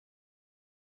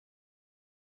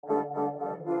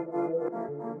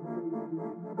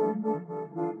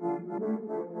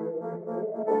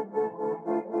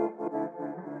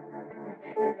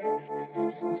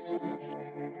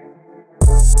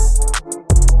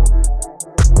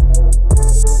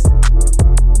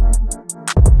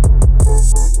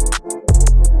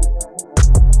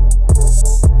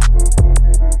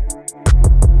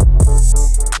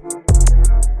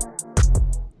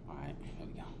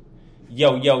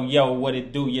Yo, what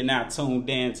it do? You're not tuned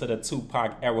in to the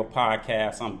Tupac Era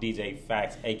Podcast. I'm DJ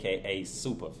Facts, a.k.a.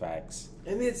 Super Facts.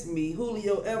 And it's me,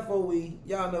 Julio FOE.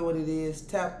 Y'all know what it is.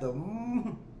 Tap the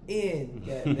in.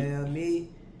 Goddamn me.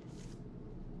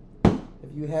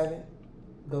 If you haven't,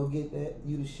 go get that.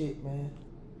 You the shit, man.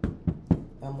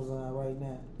 Amazon right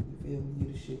now. You feel me?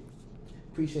 You the shit.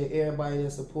 Appreciate everybody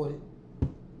that supported.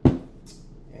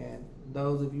 And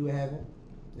those of you who haven't,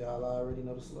 y'all already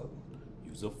know the slogan.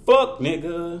 You's a fuck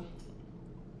nigga.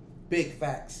 Big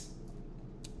facts.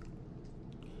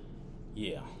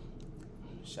 Yeah.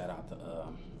 Shout out to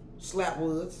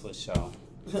Slapwoods. for sure.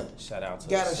 Shout out to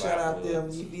Gotta the shout out them.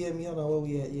 Slapwoods. You feel me? I don't know where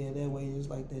we at. Yeah, that way it's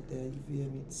like that there. You feel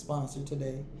me? Sponsored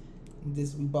today.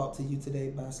 This we brought to you today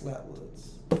by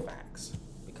Slapwoods. Facts.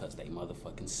 Because they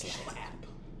motherfucking slap.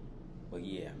 But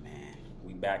yeah, man.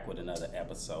 We back with another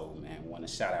episode, man. Want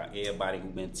to shout out everybody who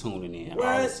been tuning in. What?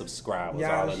 All the subscribers,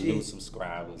 Y'all all the shit. new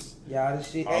subscribers. Y'all the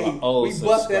shit. All Hey, the old we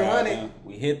busted 100. subscribers.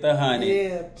 We hit the 100.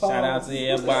 Yeah, Shout out pause. to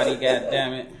everybody,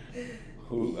 goddammit,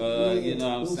 who you know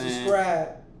what I'm Who saying? subscribe.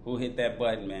 Who hit that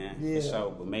button, man? Yeah. For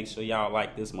sure. But make sure y'all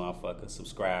like this motherfucker,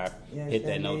 subscribe, Yeah, hit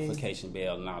that understand me? notification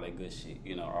bell and all that good shit.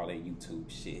 You know, all that YouTube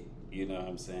shit. You know what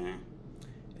I'm saying?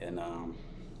 And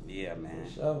yeah, man.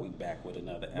 For sure. We back with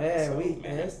another Man, episode,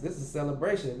 man, this is a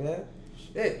celebration, man.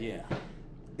 Shit. Yeah.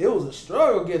 It was a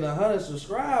struggle getting 100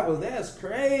 subscribers. That's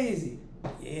crazy.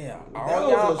 Yeah, That all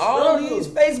was y'all, a all struggle. these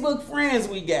Facebook friends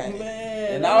we got,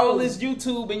 Man, and that all was- this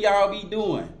YouTube and y'all be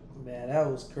doing. Man, that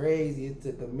was crazy. It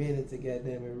took a minute to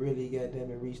goddamn it really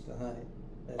goddamn it reach the 100.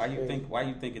 That's Why you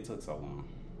crazy. think it took so long?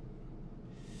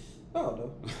 I don't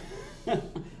know.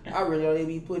 I really don't even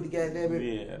be putting the goddamn it.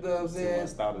 Yeah, You know what I'm too saying? much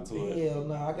thought into it. Hell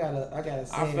no, I gotta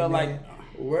say. I feel like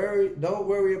don't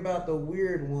worry about the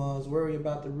weird ones. Worry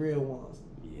about the real ones.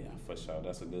 yeah, for sure.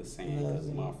 That's a good saying Yeah, because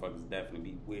yeah. motherfuckers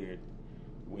definitely be weird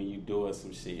when you doing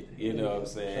some shit. You know what I'm for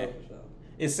saying? Sure, for sure.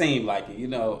 It seemed like it, you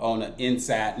know, on the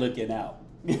inside looking out.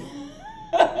 Is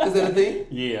that a thing?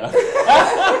 Yeah.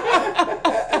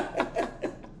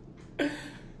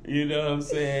 You know what I'm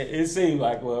saying? It seemed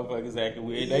like motherfuckers acting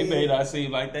weird. They may not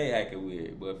seem like they acting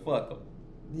weird, but fuck them.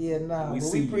 Yeah, nah. We But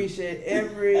see we you. appreciate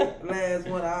every last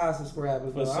one of our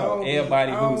subscribers. For though. I sure. don't be-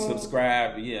 Everybody I who don't-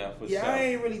 subscribed, yeah, for Yeah, sure. I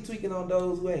ain't really tweaking on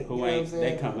those who ain't. Who you know ain't, what I'm they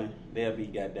saying? coming. They'll be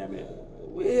goddamn it.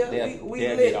 We They'll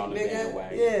lit, get on the nigga.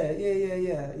 bandwagon.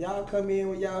 Yeah. Y'all come in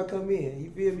when y'all come in.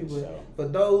 You feel me? For But sure. for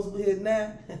those who here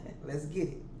now, let's get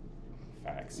it.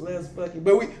 Facts. Let's fucking.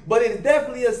 But it's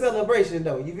definitely a celebration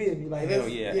though. You feel me? Like Hell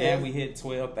let's- yeah. And we hit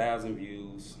 12,000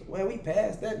 views. Well, we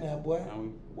passed that now, boy. And we-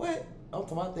 What? I'm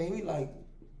talking about thing. We like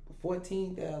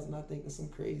 14,000. I think, or some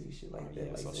crazy shit like that. Yeah,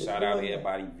 Like, so it's shout out doing that.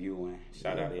 everybody viewing.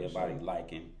 Shout Yeah, out for everybody sure.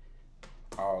 liking.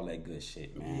 All that good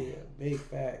shit, man. Yeah, big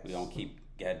facts. We don't keep,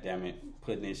 goddamn it,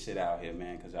 putting this shit out here,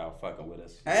 man, because y'all fucking with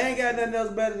us. I ain't got nothing else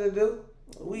better to do.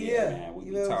 We Yeah, here. man, we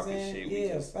you be know what I'm talking saying? shit. We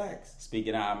Yeah, just- facts.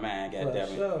 Speaking our mind, For goddamn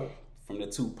it. sure. From the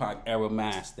Tupac era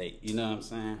mind state. You know what I'm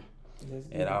saying? Let's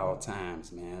get At it. all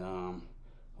times, man.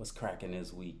 What's cracking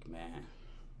this week, man?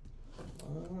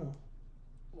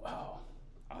 Wow.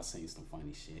 I seen some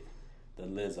funny shit. The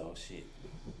Lizzo shit.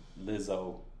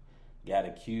 Lizzo got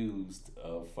accused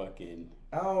of fucking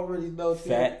I don't really know.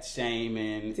 fat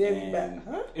shaming. Tell me and,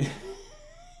 about, huh?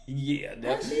 Yeah,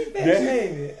 that, She fat that,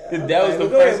 shaming. that was the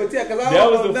Go ahead, first. but tell, 'cause I That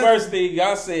don't was know the nothing. first thing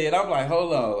y'all said. I'm like,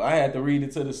 hold on. I had to read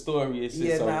it to the story and shit.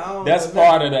 Yeah, so nah, I don't that's know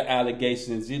part of the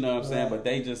allegations. You know what I'm saying? Right. But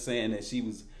they just saying that she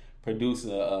was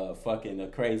producing a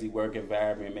crazy work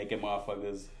environment, making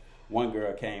motherfuckers. One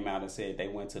girl came out and said they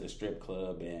went to the strip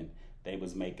club and they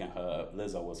was making her.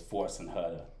 Lizzo was forcing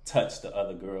her to touch the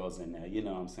other girls in there. You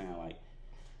know what I'm saying? Like,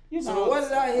 you know. So what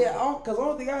did I hear? Because the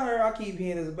only thing I heard, I keep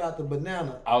hearing is about the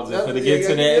banana. I was just That's- gonna get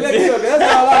to yeah, that. yeah,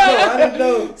 that's all I know. I didn't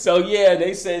know. So yeah,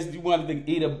 they said you wanted to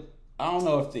eat a. I don't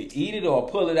know if to eat it or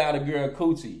pull it out of girl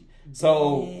coochie.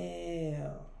 So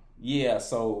Damn. yeah,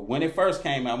 so when it first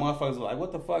came out, motherfuckers were like,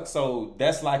 "What the fuck?" So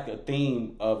that's like the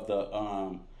theme of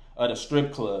the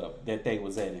strip club that they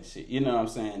was at and shit. You know what I'm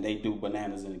saying? They do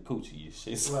bananas in the coochie and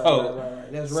shit. So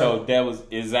Right. That's so right. that was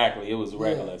exactly it was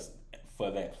regular for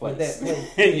that For place.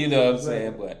 that place. You know what I'm Right.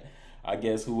 saying? But I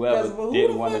guess whoever Who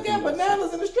didn't the want to fuck do got that shit.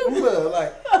 bananas in the strip club?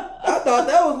 Like, I thought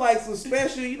that was like some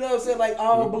special, you know what I'm saying? Like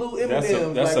all blue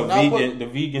M&Ms. That's like, a when I vegan, the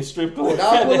vegan strip club. When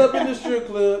I pull up in the strip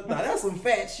club, now that's some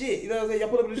fat shit. You know what I'm saying? Y'all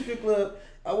pull up in the strip club,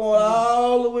 I want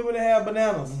all the women to have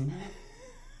bananas.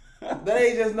 That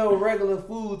ain't just no regular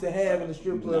food to have in the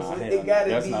strip club. Nah, So hell it gotta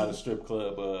that's be. not a strip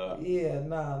club Yeah,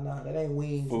 nah, that ain't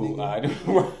wings. food Nigga.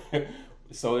 item.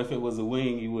 So if it was a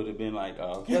wing, you would have been like,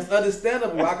 oh, okay. That's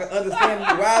understandable. I can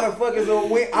understand why the fuck is a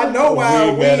wing. I know why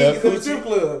a wing is in the strip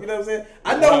club. You know what I'm saying?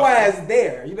 I know why it's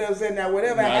there. You know what I'm saying? Now,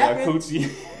 whatever happens. Not a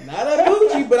coochie. Not a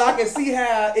coochie, but I can see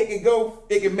how it can go.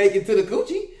 It can make it to the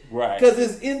coochie. Right. Because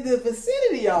it's in the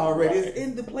vicinity already. Right. It's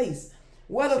in the place.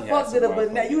 What the fuck did a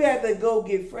banana? You had to go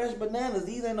get fresh bananas.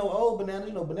 These ain't no old bananas.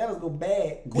 You know, bananas go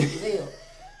bad quick as hell.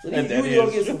 So you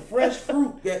go get some fresh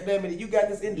fruit. Goddamn it! You got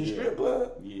this in the strip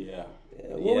club. Yeah.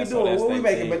 What we doing? What we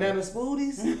making? Banana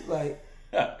smoothies? Like,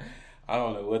 I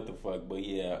don't know what the fuck, but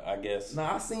yeah, I guess.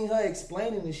 Nah, I seen her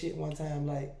explaining this shit one time.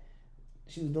 Like,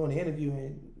 she was doing an interview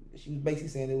and she was basically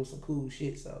saying it was some cool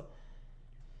shit. So,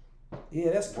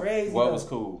 yeah, that's crazy. What was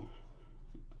cool?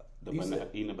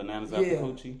 Eating the bananas out the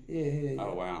coochie? Yeah.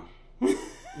 Oh, wow.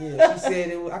 Yeah, she said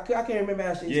it was, I can't remember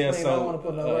how she explained. So, I don't want to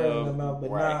put no words in her mouth,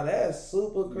 but nah, that's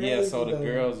super crazy. Yeah, so the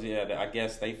girls, I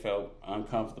guess they felt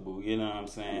uncomfortable. You know what I'm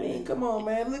saying? I mean, come on,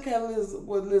 man. Look how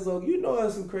Lizzo, you know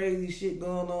there's some crazy shit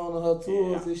going on her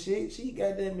tours and shit. She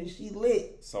she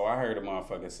lit. So I heard a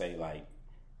motherfucker say, like,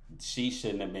 she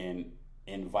shouldn't have been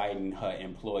inviting her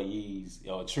employees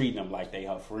or treating them like they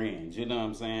her friends. You know what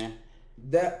I'm saying?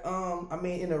 That, I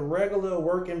mean, in a regular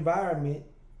work environment,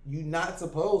 you not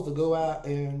supposed to go out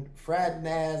and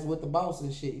fraternize with the boss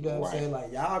and shit. You know what I'm saying?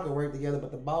 Like, y'all can work together, but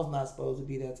the boss not supposed to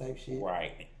be that type shit.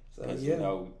 Right. So, you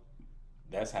know,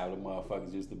 that's how the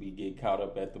motherfuckers used to be get caught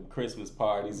up at the Christmas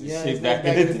parties and shit back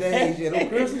in the day. Yeah, those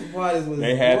Christmas parties was...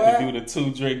 They had to do the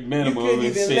 2-drink minimum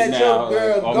and shit now.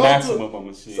 Or maximum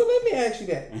and shit. So let me ask you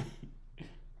that.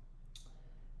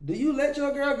 Do you let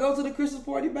your girl go to the Christmas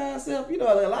party by herself? You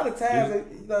know, a lot of times,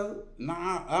 you know.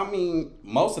 Nah, I mean,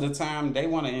 most of the time they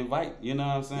want to invite. You know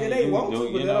what I'm saying? Yeah, they want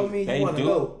to, but that don't mean you want to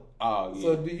go. Oh, yeah.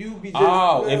 So do you be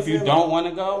just... if you don't want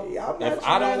to go? If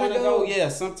I don't want to go,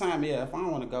 sometimes, if I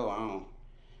don't want to go, I don't.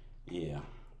 Yeah,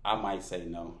 I might say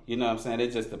no. You know what I'm saying?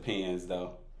 It just depends,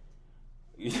 though.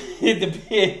 It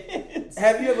depends.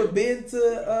 Have you ever been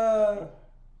to,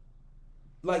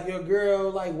 like, your girl,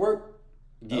 like, work?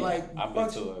 Yeah, like, I've been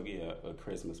to a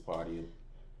Christmas party.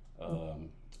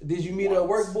 Did you meet a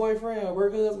work boyfriend or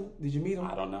work husband? Did you meet him?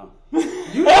 I don't know.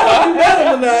 You met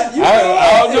him or not?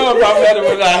 I don't know if I met him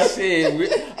or not.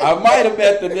 Shit, I might have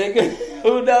met the nigga.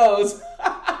 Who knows?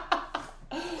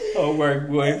 A work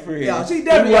boyfriend. Yeah, she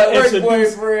definitely a work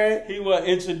boyfriend. He wasn't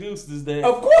introduced as that.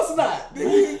 Of course not.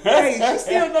 Hey, she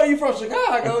still know you from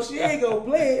Chicago. She ain't gonna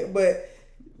play it, but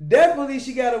definitely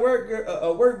she got a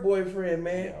work boyfriend,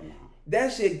 man. Yeah,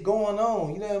 that shit going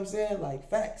on, you know what I'm saying? Like,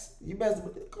 facts. You best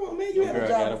come on, man. You have a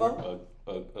job before.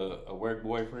 A work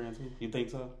boyfriend too? You think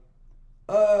so?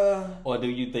 Or do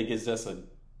you think it's just a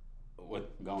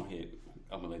what? Go ahead.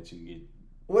 I'm gonna let you get.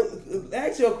 What?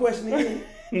 Ask your question again.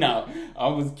 No, I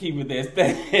was keeping that.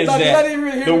 I didn't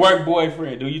really hear the work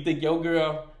boyfriend. Do you think your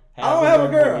girl? I don't have a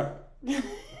girl.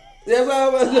 That's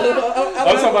all I'm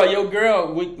talking about your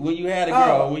girl when you had a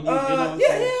girl. When you, you know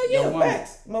yeah,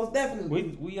 facts. Most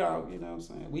definitely. We are, you know what I'm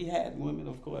saying? We had women,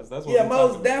 of course. That's what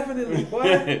most definitely,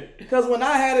 boy. Because when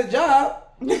I had a job,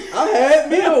 I had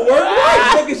me a work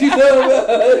wife. What is you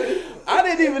doing? I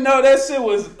didn't even know that shit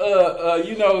was,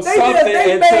 you know, they something.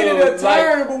 They made it a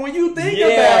term, but when you think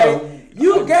about it,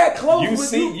 you got close you with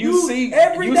see, you see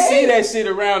every day. You see that shit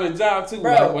around the job too.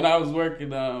 Bro. Like when I was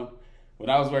working,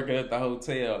 at the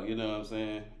hotel, you know what I'm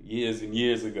saying? Years and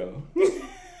years ago.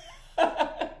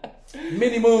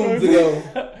 Many moons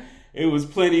ago. It was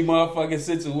plenty motherfucking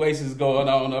situations going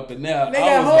on up in there. They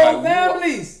got whole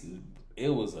families. It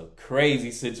was a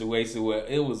crazy situation where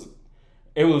it was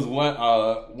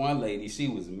one lady, she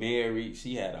was married.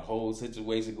 She had a whole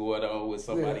situation going on with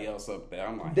somebody else up there.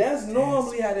 I'm like, that's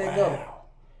normally how that go.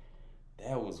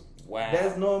 That was wow.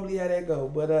 That's normally how that go.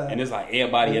 But and it's like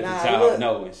everybody at the job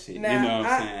know and shit. Now, you know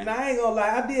what I'm saying? Now I ain't gonna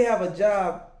lie, I did have a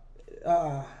job.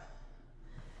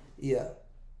 Yeah.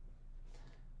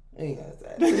 I ain't gonna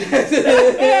say.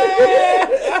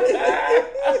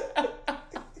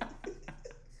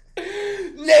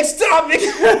 Next topic.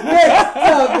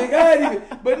 I ain't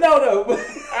even. But no.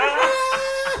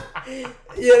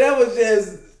 Yeah, that was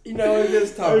just, you know, it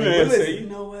just talking. But listen, you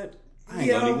know what? I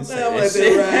ain't gonna even say that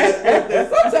shit.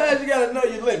 Sometimes you gotta know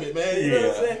your limit, man. You know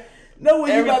what I'm saying? Know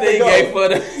where you about to go.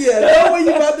 Know where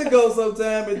you about to go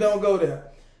sometime and don't go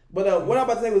there. But what I'm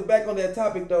about to say was back on that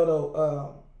topic,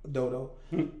 Dodo.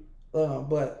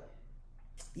 But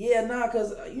yeah,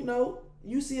 cause you know,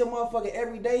 you see a motherfucker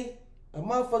every day, a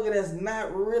motherfucker that's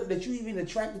not real, that you even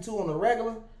attracted to on a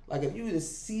regular. Like if you were to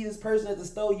see this person at the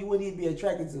store, you wouldn't even be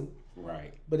attracted to.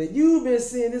 Right. But if you've been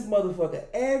seeing this motherfucker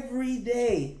every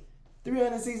day,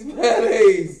 365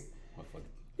 days,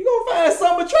 you gonna There's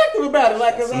something attractive about it.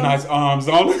 Like, cause some nice arms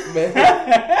on it. Man,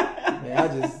 I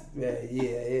just,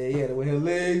 yeah. The way her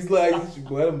legs, like,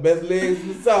 boy, them best legs in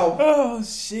the South. Oh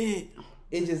shit!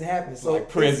 It just happened. So like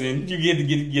prison, you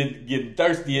get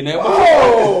thirsty in that.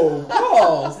 Oh,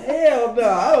 balls! Hell no!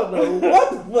 I don't know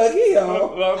what the fuck he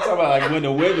on. I'm talking about like when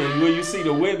you see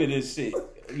the women and shit,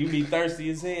 you be thirsty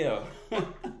as hell.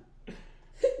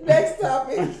 Next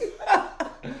topic.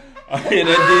 Yeah,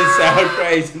 that did sound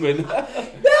crazy, but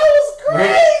that was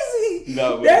crazy.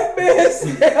 No, that man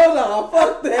said, "Hell no,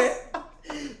 fuck that."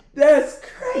 That's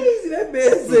crazy. That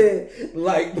man said,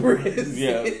 like prison.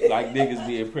 Yeah, like niggas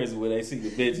be in prison when they see the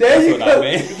bitch. There That's you what go. I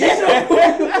mean.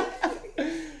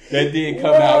 That did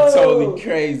come out totally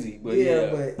crazy, but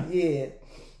yeah,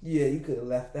 you could have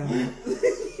left out.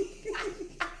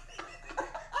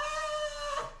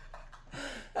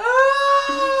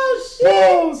 Oh shit!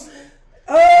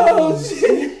 Oh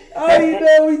shit! I don't even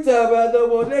know what we talking about no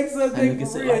more. Next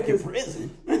subject for real. Like in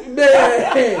prison.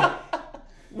 Man.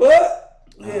 What?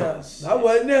 Yeah. I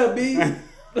wasn't there, B. I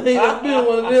ain't been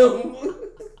one of them.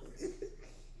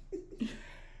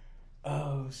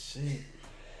 Oh shit.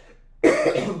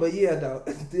 But yeah, dog.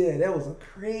 Yeah, that was a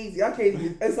crazy. I can't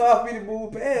even. It's hard for me to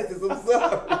move past this. I'm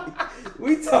sorry.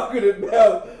 We talking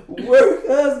about work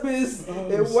husbands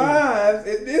and wives,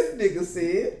 and this nigga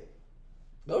said,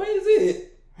 "Go ahead and say it."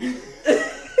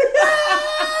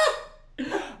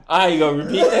 I ain't gonna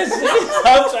repeat that shit.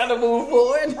 I'm trying to move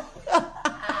forward.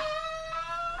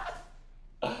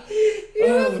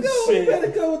 Let's go. We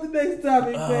better go with the next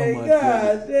topic, man.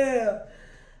 God damn.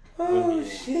 Oh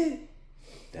shit.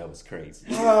 That was crazy.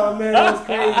 Oh man, that was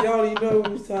crazy. I don't even know what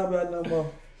we was talking about no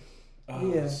more.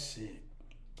 Oh shit.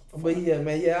 But yeah,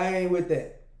 man, I ain't with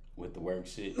that. With the work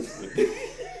shit.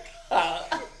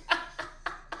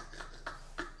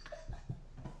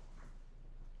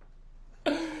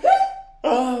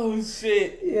 Oh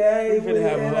shit. Yeah, I ain't we with finna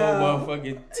have that. a whole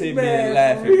motherfucking 10 Man, minute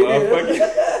laughing motherfucking.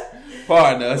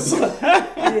 Pardon us.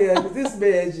 Yeah, because this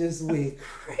man just went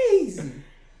crazy.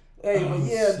 Hey, but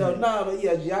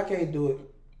G, I can't do it.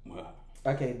 Wow.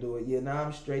 I can't do it. Yeah,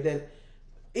 I'm straight. That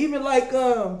even like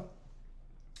they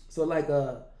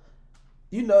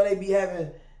be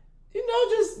having,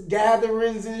 just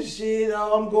gatherings and shit.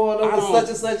 Oh, I'm going over such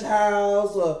and such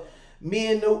house, or me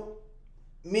and the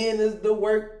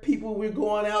work people, we're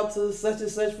going out to such and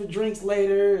such for drinks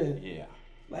later. And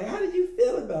like, how do you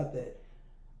feel about that?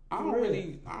 I don't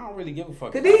really give a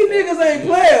fuck. Cause these niggas ain't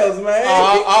players, man.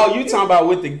 You talking about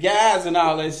with the guys and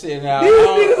all that shit now? These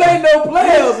niggas ain't no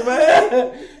players,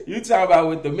 man. You talking about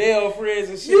with the male friends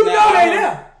and shit? You know they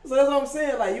there. So that's what I'm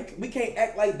saying. Like, we can't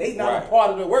act like they not a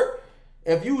part of the work.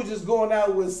 If you were just going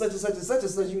out with such and such and such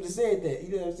and such, you would have said that.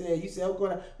 You know what I'm saying? You said, I'm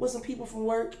going out with some people from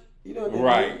work. You know what I mean?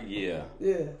 Right, yeah.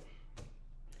 Yeah.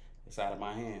 It's out of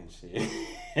my hands, shit.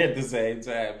 At the same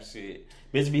time, shit.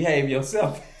 Bitch, behave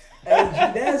yourself.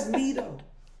 And that's me, though.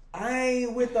 I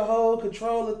ain't with the whole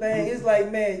controller thing. It's like,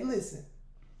 man, listen.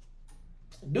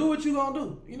 Do what you gonna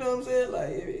do. You know what I'm saying? Like,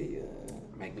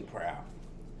 make me proud.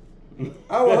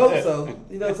 I would hope so.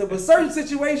 You know what I'm saying? But certain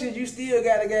situations, you still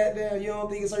gotta goddamn. You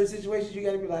don't think in certain situations you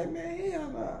gotta be like, man, hell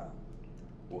nah.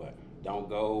 What? Don't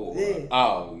go. Yeah.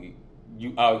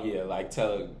 Like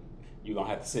tell her you gonna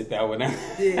have to sit that one out.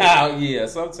 Yeah. Oh yeah.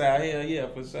 Sometimes, hell yeah,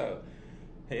 for sure.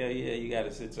 Hell yeah, you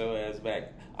gotta sit your ass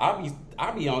back. I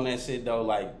be on that shit though.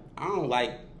 Like, I don't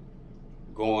like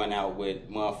going out with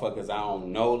motherfuckers I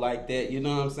don't know like that. You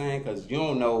know what I'm saying? Because you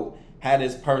don't know how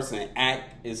this person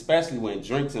act, especially when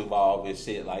drinks involved and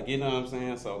shit. Like, you know what I'm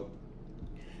saying? So,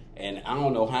 and I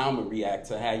don't know how I'm gonna react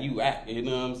to how you act. You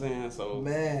know what I'm saying? So,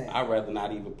 man, I'd rather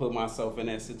not even put myself in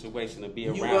that situation to be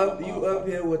around. You up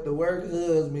here with the work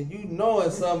husband. You knowing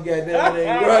something goddamn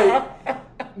ain't right.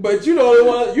 But you the only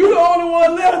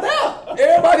one left out.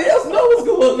 Everybody else know what's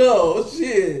going on.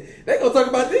 Shit, they gonna talk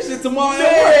about this shit tomorrow. Man, you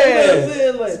know what I'm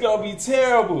saying? Like, it's gonna be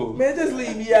terrible. Man, just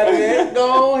leave me out of there.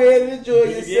 Go ahead and enjoy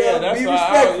yourself. Yeah, that's be why.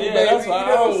 respectful, baby. That's why you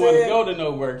know I don't want to saying? go to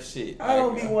no work shit. I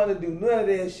don't be want to do none of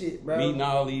that shit, bro. Meeting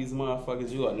all these motherfuckers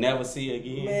you will never see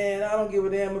again. Man, I don't give a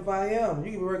damn if I am.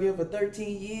 You can work here for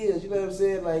 13 years. You know what I'm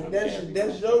saying? Like,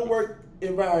 that's your work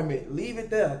environment. Leave it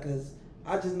there, cause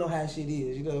I just know how shit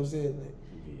is. You know what I'm saying? Like,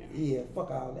 yeah, fuck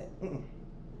all that.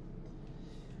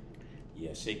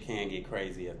 Yeah, shit can get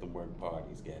crazy at the work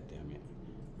parties, goddamn it.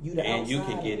 You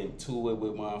can get into it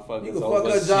with motherfuckers. You can over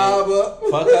fuck a job up.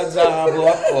 Fuck a job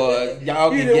up, or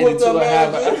y'all can get into a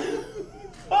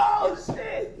Oh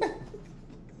shit!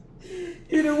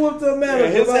 He done whooped her manager.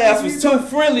 His ass was too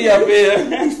friendly up here.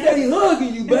 He steady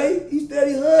hugging you, babe.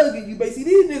 See,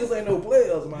 these niggas ain't no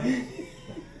players, man.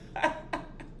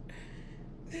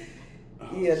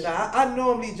 Yeah, nah, I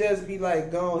normally just be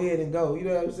like, go ahead and go. You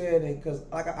know what I'm saying? Because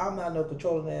like I'm not no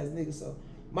controlling ass nigga, so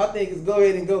my thing is go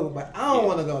ahead and go. But I don't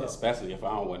want to go though. Especially if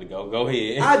I don't want to go. Go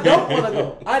ahead. I don't want to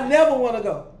go. I never want to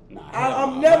go. Nah,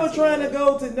 I'm never trying to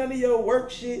go to none of your work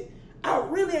shit. I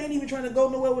really ain't even trying to go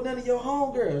nowhere with none of your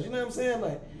homegirls. You know what I'm saying?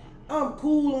 Like, I'm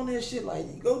cool on this shit.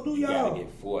 Like, go do y'all. You gotta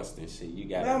get forced and shit. You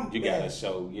gotta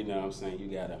show. You know what I'm saying? You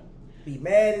gotta be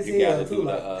mad as hell. You gotta too. do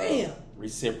like, the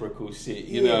reciprocal shit.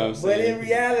 You know what I'm saying? But in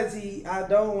reality, I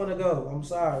don't want to go. I'm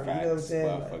sorry. Facts. You know what I'm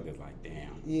saying? Motherfuckers like,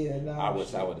 damn. Yeah, nah. I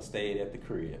wish I would have stayed at the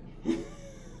crib.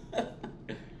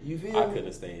 You feel I me? could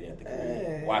have stayed at the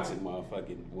crib watching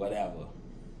motherfucking whatever.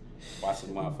 Watching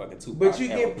motherfucking Tupac. But you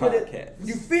get put in,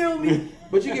 you feel me?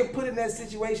 But you get put in that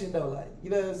situation though, like,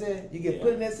 you know what I'm saying? You get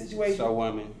put in that situation. So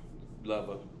woman,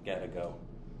 lover, gotta go.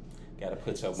 Gotta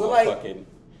put your motherfucking.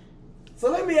 So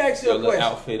let me ask you a question.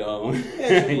 Outfit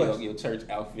on. Your church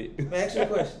outfit. Let me ask you a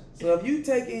question. So if you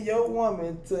taking your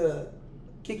woman to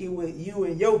kick it with you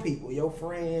and your people, your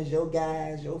friends, your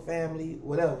guys, your family,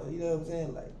 whatever, you know what I'm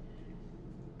saying? Like,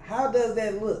 how does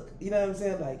that look? You know what I'm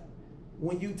saying? Like,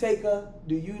 when you take her,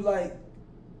 do you like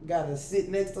gotta sit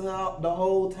next to her the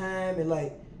whole time and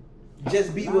like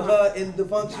just be with her in the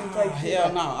function type shit?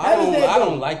 Hell no. I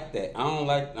don't like that.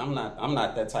 I'm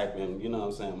not that type of, you know what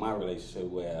I'm saying, my relationship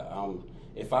where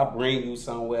if I bring you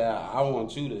somewhere, I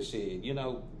want you to shit, you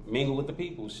know, mingle with the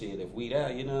people shit. If we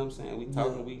there, you know what I'm saying, we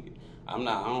talking, I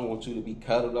don't want you to be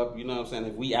cuddled up, you know what I'm saying?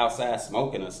 If we outside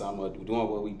smoking or something or doing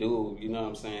what we do, you know what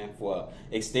I'm saying, for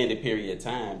an extended period of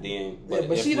time, then.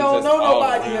 But she don't know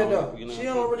nobody here though. You know she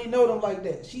don't really know them like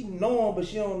that. She know them, but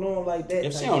she don't know them like that.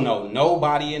 If she don't know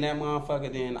nobody in that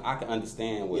motherfucker, then I can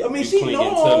understand what you she clinging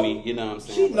know to me, you know what I'm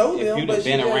saying? She know them, if you've but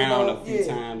been she around a few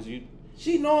times,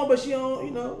 she know them, but she don't,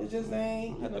 you know, it just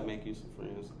ain't. I have to make you some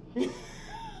friends.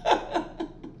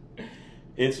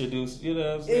 Introduce, you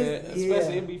know what I'm saying?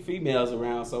 Especially it be females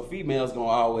around, so females gonna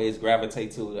always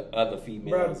gravitate to the other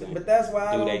females. Bro, but that's why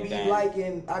I don't be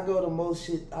liking. I go to most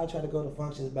shit. I try to go to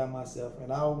functions by myself,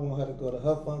 and I don't want her to go to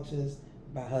her functions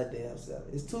by her damn self.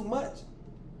 It's too much.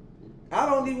 I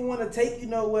don't even want to take you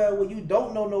nowhere where you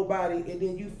don't know nobody, and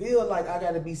then you feel like I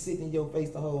got to be sitting in your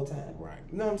face the whole time. Right.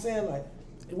 You know what I'm saying? Like,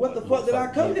 what the fuck did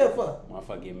I come there for?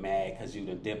 Motherfucker get mad because you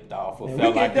done dipped off or man,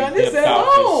 felt we like done you this dipped at off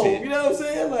home. and shit. You know what I'm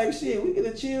saying? Like, shit, we could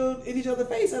have chilled in each other's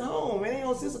face at home. It ain't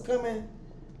no sense of coming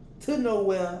to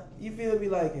nowhere. You feel me?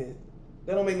 Like it.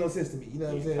 That don't make no sense to me. You know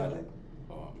what I'm saying?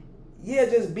 Like,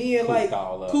 just being like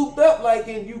cooped up, like,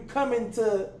 and you coming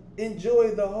to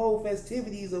enjoy the whole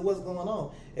festivities of what's going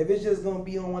on. If it's just gonna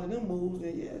be on one of them moves,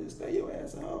 then just stay your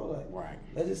ass at home. Like, right.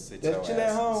 Let's chill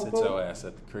at home. Sit your ass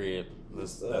at the crib.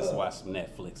 Let's watch some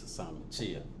Netflix or something.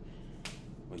 Chill.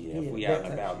 But if we out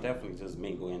and about, definitely just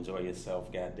mingle, enjoy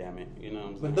yourself. God damn it, you know what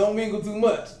I'm saying. But don't mingle too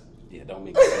much. Yeah, don't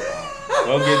mingle too much.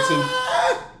 Don't get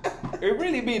too. It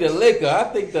really be the liquor. I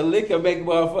think the liquor make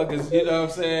motherfuckers. You know what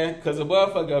I'm saying? Because a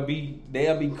motherfucker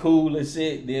they'll be cool and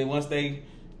shit. Then once they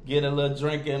get a little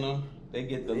drink in them, they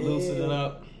get to loosen it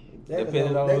up. That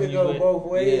could go both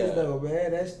ways though,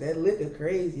 man. That liquor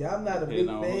crazy. I'm not a big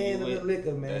fan of the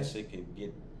liquor, man. That shit can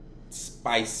get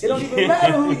spicy. It don't even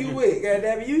matter who you with,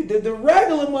 goddamn you. The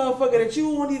regular motherfucker that you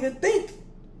won't even think,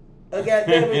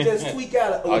 goddamn it, just tweak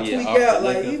out like even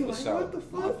like, sure. What the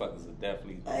fuck? Motherfuckers are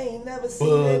definitely. I ain't never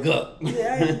seen that. Up.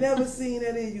 Yeah, I ain't never seen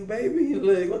that in you, baby.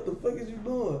 Like, what the fuck is you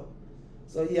doing?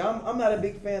 So yeah, I'm not a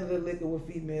big fan of the liquor with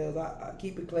females. I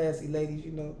keep it classy, ladies.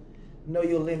 You know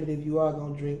your limit if you are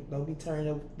gonna drink. Don't be turning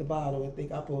up the bottle and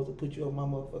think I'm supposed to put you on my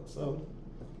motherfucking soda.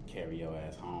 Carry your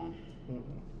ass home.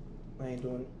 I ain't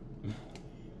doing it.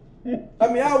 I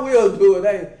mean, I will do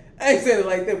it. I ain't saying it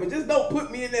like that, but just don't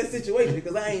put me in that situation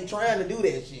because I ain't trying to do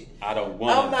that shit. I don't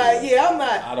want. I'm not. Yeah, I'm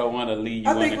not. I don't want to leave you.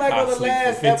 I think like on the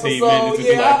last for 15 episode, minutes and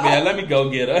be like, man, let me go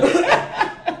get her.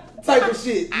 Type of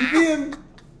shit. You feel me?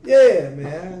 Yeah,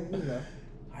 man. You know.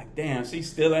 Like, damn, she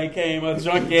still ain't came. A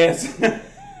drunk ass.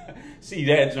 She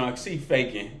that drunk. She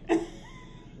faking.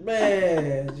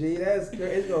 Man, gee, that's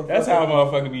crazy. That's how a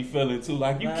motherfucker be feeling too.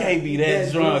 Like you can't be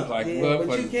that drunk. Like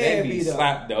motherfuckers, they be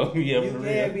slapped though. Yeah, you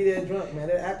can't be that drunk, man.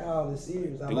 That alcohol is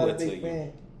serious. I'm not a big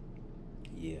fan.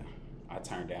 Yeah, I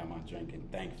turned down my drinking.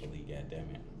 Thankfully,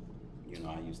 goddammit. You know,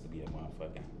 I used to be a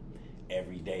motherfucking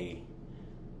everyday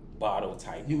bottle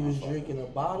type. You was drinking a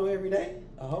bottle every day,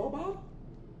 a whole bottle.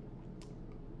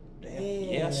 Damn,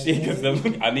 yeah, shit, because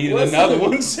I needed another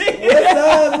one. Shit. What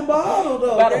size bottle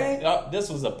though, man? This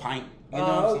was a pint You know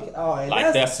what I'm okay. saying? Oh, and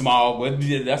Like that's small, but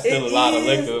that's still a lot of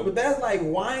liquor. But that's like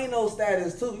wino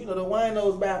status too. You know, the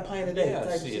winos buy a pint a day. Yeah,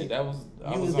 type shit. shit. That was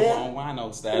I You was was on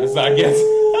wino status, I guess.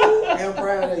 I'm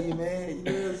proud of you, man. You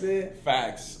know what I'm saying?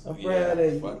 Facts. I'm proud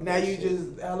of you. Now you shit.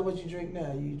 just how much you drink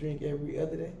now? You drink every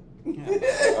other day?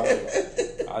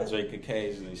 I drink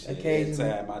occasionally. Shit.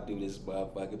 Occasionally. Every time I do this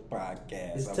motherfucking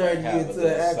podcast, It's I turned might you have into a little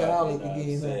an alcoholic something, again,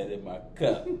 you know what I'm saying, in my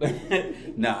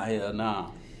cup. Nah, hell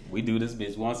nah. We do this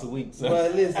bitch once a week. So.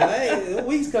 But listen, the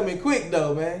week's coming quick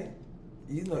though, man.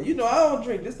 You know, I don't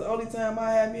drink. This is the only time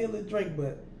I have me a little drink,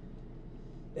 but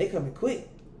they coming quick.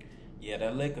 Yeah,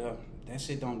 that liquor, that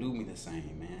shit don't do me the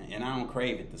same, man. And I don't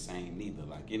crave it the same neither.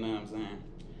 Like, you know what I'm saying?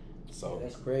 So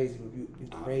that's crazy. You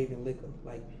craving liquor,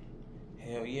 like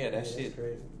hell yeah, that shit. That's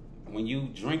crazy. When you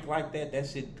drink like that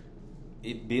shit,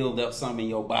 it build up something in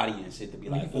your body and shit to be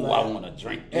like, oh, like I want to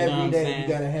drink. You know what every I'm day saying? you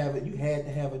gotta have it. You had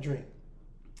to have a drink.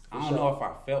 I don't know if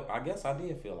I felt. I guess I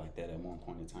did feel like that at one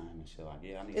point in time and shit. Like,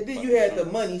 yeah, I need. And to then you had the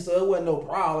money, so it wasn't no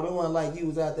problem. It wasn't like you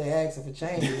was out there asking for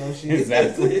change or no shit.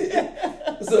 Exactly.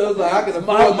 So it's like I could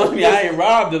My afford money. I ain't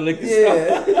robbed the liquor store.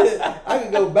 Yeah, I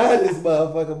could go buy this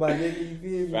motherfucker, my nigga. You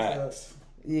feel me? Facts. So,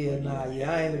 yeah, nah,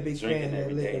 yeah, I ain't a big fan of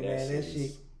that liquor, man. That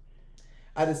shit.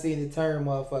 I just seen it turn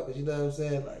motherfuckers. You know what I'm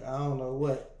saying? Like I don't know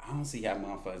what. I don't see how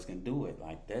motherfuckers can do it.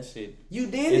 Like that shit. You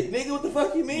did it, nigga. What the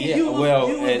fuck you mean? Yeah, you was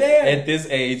at, there. At this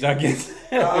age, I guess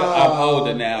I'm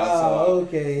older now. So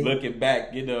okay. Looking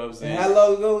back, you know what I'm saying? And how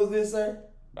long ago was this, sir?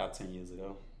 About 10 years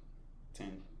ago.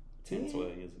 10,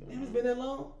 12 years ago. It's been that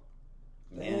long?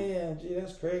 Yeah. Damn, gee,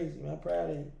 that's crazy, man. I'm proud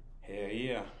of you. Hell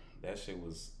yeah. That shit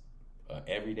was an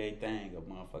everyday thing, a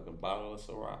motherfucking bottle of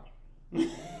Ciroc.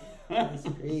 That's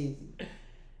crazy.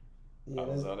 Yeah, I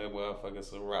was on that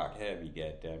motherfucking Ciroc heavy,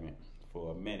 goddammit.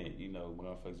 For a minute, you know,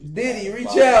 motherfuckers. Did he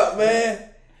reach out, man?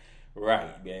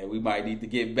 Right, man. We might need to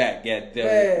get back,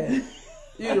 goddammit. Man,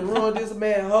 you done ruined this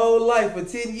man's whole life for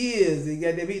 10 years. He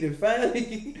got to be the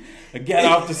finally. I got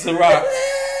off the Ciroc.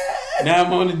 Now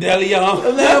I'm on the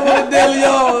Deleon. Now I'm on the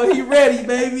Deleon. He ready,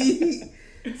 baby.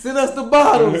 Send us the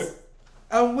bottles.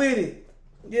 I'm with it.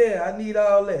 Yeah, I need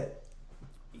all that.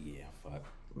 Yeah, fuck.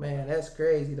 Man, that's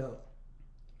crazy though.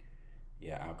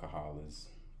 Yeah, alcohol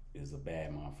is a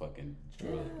bad motherfucking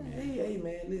drug, man. Hey,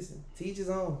 man, listen. Teach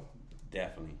his own.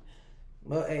 Definitely.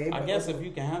 Well, hey, I guess if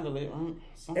you can handle it, right?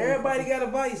 Everybody got a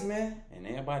vice, man. And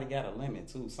everybody got a limit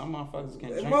too. Some motherfuckers can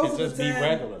drink most and just be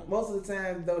regular. Most of the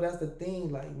time, though, that's the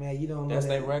thing. Like, man, you don't know. That's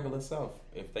their regular self.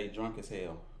 If they drunk as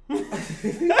hell.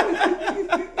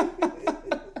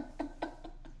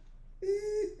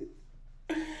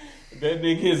 That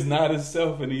nigga is not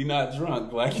himself and he not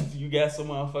drunk. Like, you got some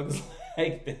motherfuckers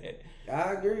like that.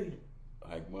 I agree.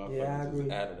 Like, motherfuckers Yeah, I agree.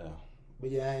 just out of there.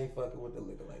 But yeah, I ain't fucking with the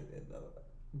liquor like that, though.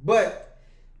 But,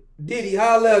 Diddy,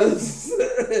 holler at us.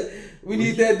 We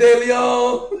need that daily on.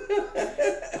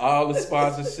 All the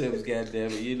sponsorships,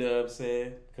 goddammit, you know what I'm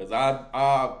saying? Because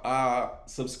our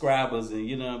subscribers, and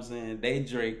you know what I'm saying, they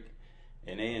drink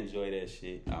and they enjoy that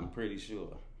shit. I'm pretty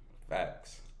sure.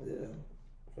 Facts. Yeah,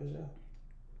 for sure.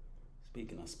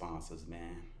 Speaking of sponsors,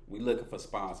 man, we looking for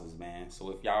sponsors, man.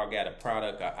 So if y'all got a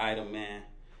product or item, man,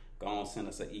 go on, send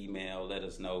us an email. Let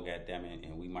us know, goddammit,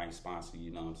 and we might sponsor you,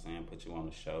 you know what I'm saying? Put you on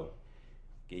the show.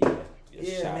 Give you a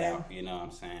shout man. out, you know what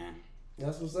I'm saying?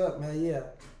 That's what's up, man. Yeah.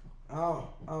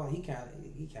 Oh, he kind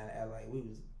of act like we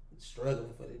was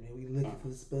struggling for it, man. We looking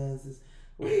for sponsors.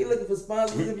 We ain't looking for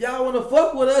sponsors. If y'all want to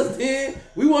fuck with us, then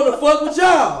we want to fuck with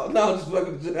y'all. No, I'm just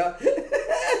fucking with y'all.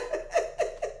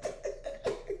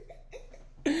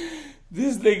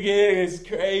 This nigga is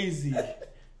crazy.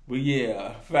 But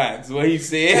yeah, facts. What he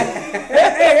said.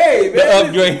 hey,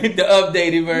 man. The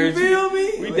updated version. You feel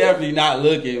me? We definitely not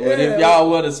looking. But if y'all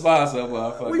want to sponsor,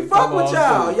 motherfucker, we fuck with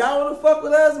y'all. Too. Y'all want to fuck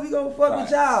with us? We gonna fuck with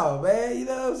y'all, man. You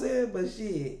know what I'm saying? But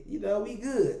shit, you know we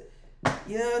good.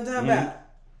 You know what I'm talking about?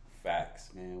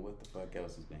 Facts, man. What the fuck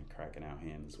else has been cracking out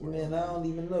here in this world? Man, I don't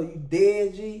even know. You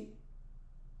dead, G?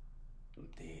 I'm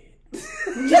dead.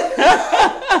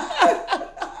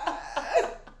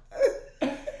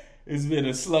 It's been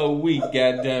a slow week,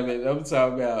 goddammit. I'm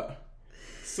talking about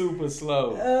super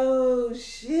slow. Oh,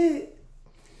 shit.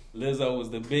 Lizzo was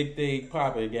the big thing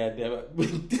popping,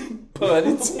 goddammit. Pun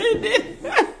intended.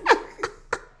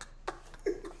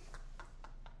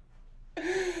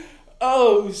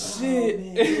 Oh, shit. Oh,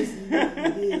 man, this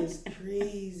is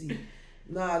crazy.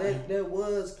 Nah, that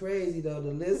was crazy, though. The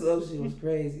Lizzo shit was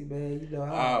crazy, man. You know.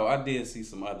 I did see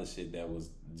some other shit that was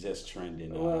just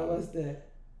trending. What's that?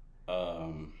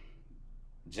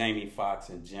 Jamie Foxx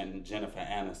and Jennifer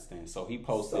Aniston. So he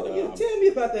posted. So, tell me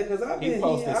about that, because I've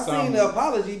seen the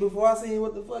apology before I seen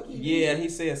what the fuck he did. Yeah, he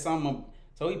said something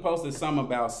So he posted something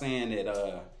about saying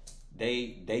that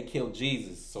they killed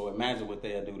Jesus. So imagine what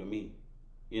they'll do to me.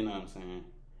 You know what I'm saying?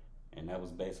 And that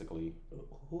was basically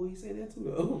who he said that to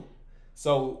though.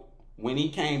 So when he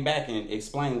came back and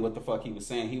explained what the fuck he was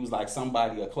saying, he was like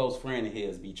a close friend of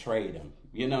his betrayed him.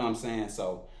 You know what I'm saying?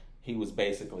 So he was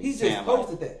basically he saying just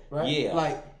posted that, right? Yeah.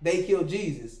 Like they killed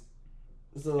Jesus.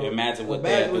 So imagine what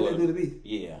they do to me.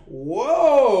 Yeah.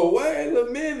 Whoa, wait a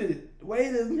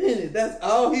minute. That's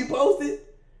all he posted?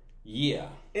 Yeah.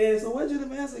 And so what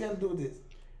Jennifer Aniston got to do with this?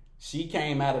 She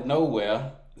came out of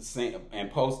nowhere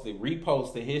and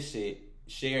reposted his shit,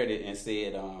 shared it, and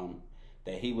said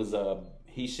that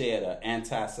he shared an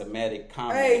anti-Semitic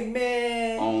comment. Hey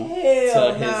man, all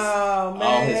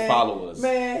his followers.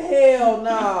 Man, hell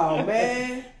no,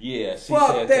 man. Yeah, she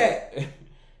fuck said that.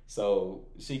 So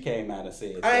she came out and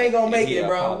said, I ain't gonna make it,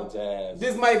 bro. Apologized.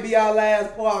 This might be our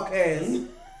last podcast.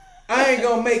 I ain't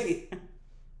gonna make it.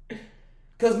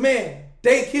 Cause man,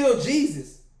 they killed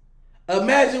Jesus.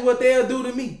 Imagine what they'll do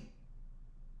to me.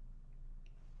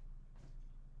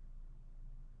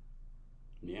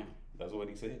 Yeah, that's what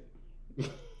he said.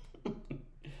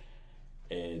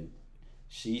 And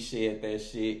she shared that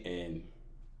shit, and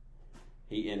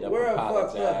he ended up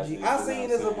apologizing. I seen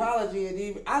his apology,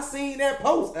 and I seen that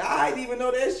post. I didn't even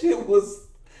know that shit was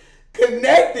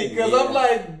connected, because I'm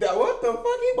like, what the fuck?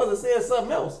 He must have said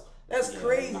something else. That's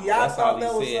crazy. I thought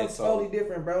that was something totally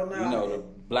different, bro. Now, you know, the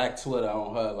black Twitter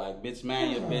on her, like, bitch,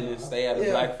 mind your business, stay out of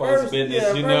black folks'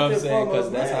 business. You know what I'm saying?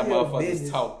 Because that's how motherfuckers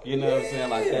talk. You know what I'm saying?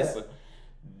 Like, that's a...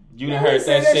 You done heard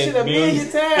that shit a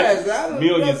million times.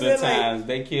 Millions of times.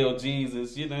 They killed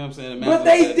Jesus. You know what I'm saying? But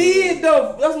they did,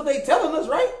 though. That's what they telling us,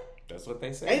 right? That's what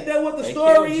they say. Ain't that what the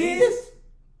story is?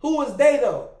 Who is they,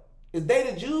 though? Is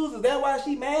they the Jews? Is that why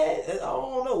she mad? I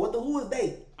don't know. Who is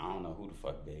they? I don't know who the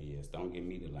fuck they is. Don't give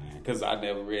me the line, because I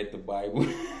never read the Bible.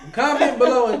 Comment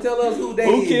below and tell us who they is.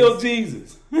 Who killed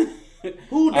Jesus?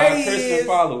 Who they is? Christian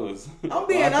followers. I'm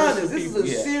being honest. This is a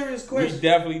serious question. We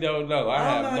definitely don't know. I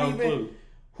have no clue.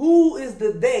 Who is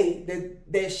the they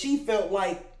that she felt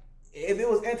like, if it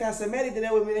was anti-Semitic, then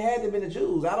it had to have been the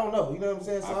Jews? I don't know. You know what I'm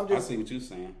saying? So I see what you're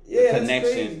saying. Yeah, the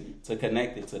connection to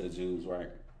connect it to the Jews, right?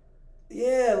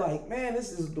 Yeah, like, man,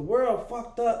 this is the world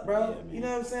fucked up, bro. Yeah, you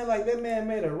know what I'm saying? Like, that man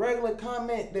made a regular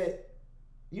comment that,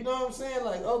 you know what I'm saying?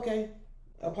 Like, okay,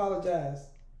 apologize.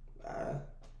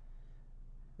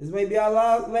 This may be our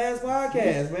last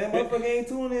podcast, man. Motherfucker ain't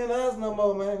tuning in to us no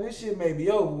more, man. This shit may be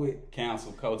over with.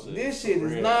 Cancel culture. This shit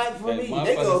is not for me.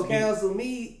 They gonna cancel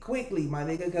me quickly, my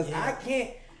nigga, because I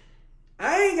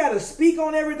ain't got to speak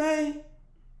on everything.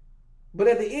 But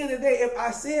at the end of the day, if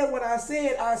I said what I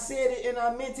said it, and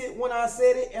I meant it when I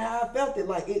said it, and how I felt it.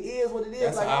 Like, it is what it is.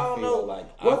 That's like, I don't know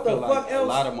like. what the fuck like else. A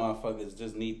lot of motherfuckers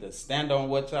just need to stand on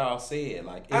what y'all said.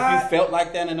 Like, if you felt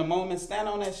like that in the moment, stand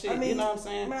on that shit. You know what I'm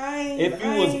saying? Man, if you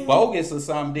was bogus or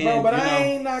something, then but I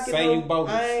ain't knocking say you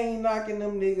bogus. I ain't knocking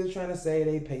them niggas trying to say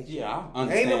they paycheck. Yeah, I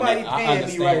understand. Ain't nobody paying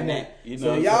me right now. You know,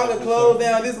 so y'all can close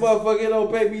down this motherfucker.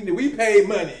 Don't pay me. We pay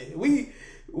money.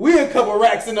 We a couple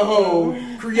racks in the hole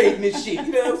creating this shit.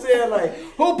 You know what I'm saying? Like,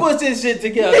 who put this shit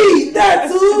together? Me, that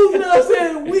too. You know what I'm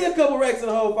saying? We a couple racks in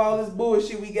the hole for all this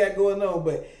bullshit we got going on.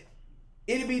 But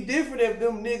it'd be different if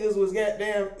them niggas was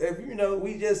goddamn, if, you know,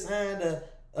 we just signed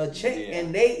a check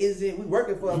and we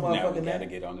working for a motherfucker now. We gotta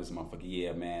get on this motherfucker.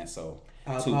 Yeah, man. So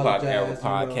Tupac Era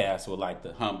Podcast would like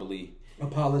to humbly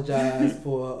apologize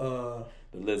for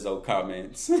the Lizzo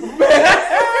comments.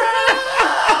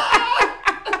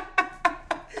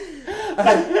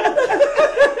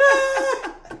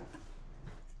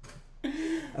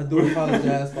 I do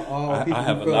apologize for all people. I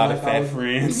have a lot of fat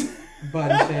friends.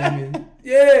 Body shaming.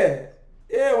 Yeah,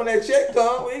 when that check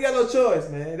come, we ain't got no choice,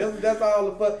 man. That's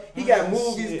all the fuck. He got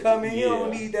movies coming. He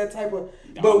don't need that type of.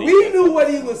 But we knew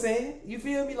what he was saying. You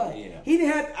feel me? Like, he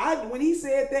didn't have. When he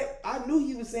said that, I knew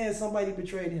he was saying somebody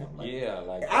betrayed him.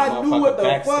 Like, I knew what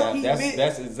the fuck he meant.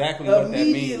 That's exactly what that means.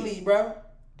 Immediately, bro.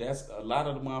 That's a lot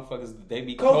of the motherfuckers. They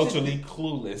be culturally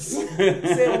clueless.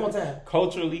 Say it one more time.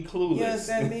 Culturally clueless. You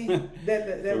understand me?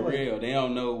 That For way. real, they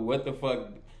don't know what the fuck.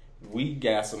 We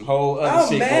got some whole other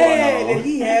shit going on. I'm mad that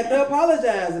he had to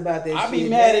apologize about that shit. I be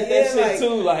mad at that shit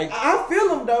too. Like, I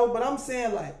feel him though, but I'm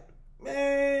saying, like,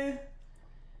 man,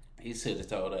 he should have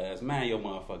told us, mind your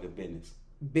motherfucking business,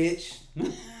 bitch.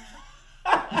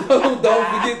 Don't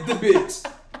forget the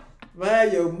bitch.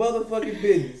 Mind your motherfucking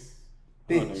business.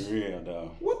 On the real,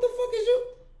 though. What the fuck is you?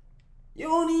 You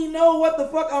don't even know what the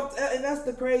fuck and that's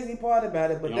the crazy part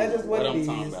about it. But that's just what it is.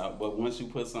 Talking about. But once you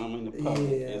put something in the public,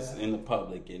 it's in the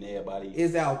public and everybody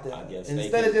is out there. I guess and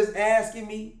instead of just asking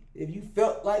me if you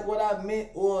felt like what I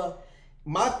meant, or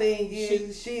My thing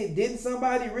is, shit, didn't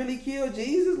somebody really kill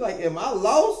Jesus? Like, am I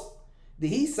lost? Did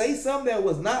he say something that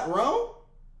was not wrong?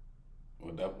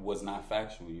 Well, that was not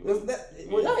factual.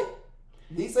 Right.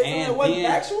 Did he say something that wasn't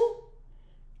factual?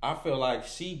 I feel like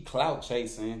she clout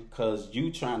chasing because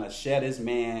you trying to share this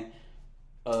man,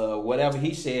 whatever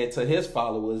he shared to his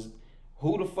followers.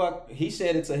 Who the fuck he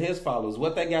shared it to his followers?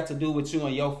 What they got to do with you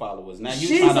and your followers? Now you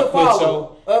She's trying to a put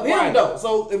follower of him right. though.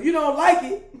 So if you don't like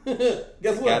it,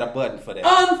 guess what? Got a button for that.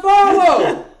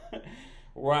 Unfollow.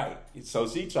 Right. So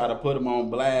she tried to put him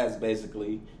on blast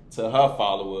basically to her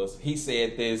followers. He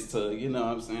said this to, you know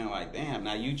what I'm saying? Like, damn,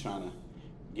 now you trying to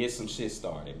get some shit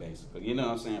started basically. You know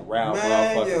what I'm saying? Rile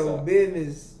Mind your up.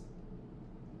 business.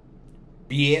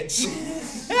 Bitch.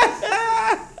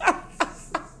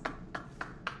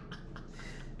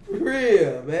 For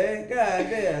real, man. God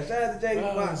damn. Shout out to Jamie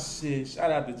Foxx. Shit.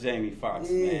 Shout out to Jamie Foxx,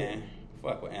 Yeah. man.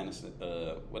 Fuck with Anderson,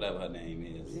 whatever her name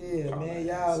is. Yeah, Call man. her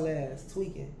Y'all ass. ass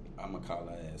tweaking. I'm gonna call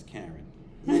her ass Karen.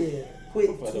 Yeah.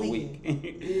 Quit For the tweaking.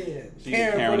 week. Yeah. She's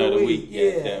Karen of the week.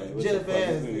 Yeah. Damn it. What Jennifer the fuck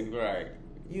is Aniston. this? Right.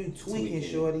 You tweaking,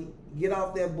 shorty. Get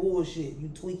off that bullshit. You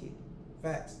tweaking.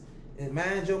 Facts. And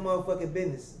mind your motherfucking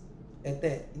business at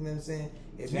that. You know what I'm saying?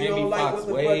 If Jamie you don't like Foxx what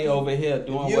the way fuck he, over here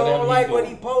doing if you whatever don't like he what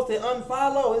doing. he posted,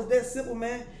 unfollow. It's that simple,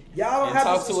 man. Y'all don't And have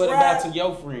talk to to it subscribe. about to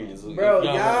your friends. Bro, if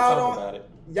y'all y'all talk about it.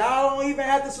 Y'all don't even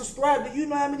have to subscribe. Do you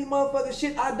know how many motherfucking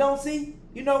shit I don't see?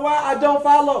 You know why? I don't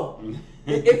follow.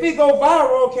 If it go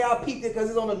viral, okay, I'll peep it because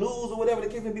it's on the news or whatever the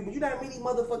case may be. But you know how many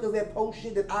motherfuckers that post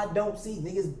shit that I don't see?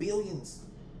 Niggas, billions.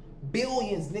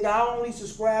 Billions. Nigga, I only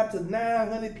subscribe to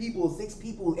 900 people, 6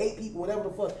 people, 8 people, whatever the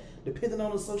fuck. Depending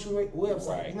on the social website.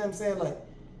 Right. You know what I'm saying? Like,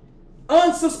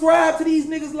 unsubscribe to these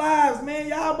niggas' lives, man.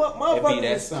 Y'all motherfuckers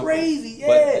is simple. crazy. Yeah.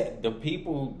 But the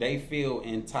people, they feel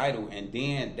entitled, and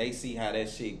then they see how that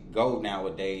shit go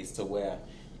nowadays to where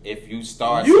if you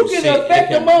start you some can shit, affect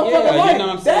the it can, motherfucker yeah, life. you know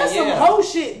what I'm That's saying? some Yeah. hoe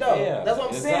shit though. Yeah, That's what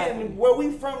I'm exactly. saying. Where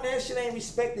we from, that shit ain't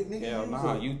respected, nigga. Hell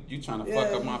nah, you trying to Yeah,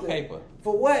 fuck up my you- paper.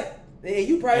 For what? Yeah,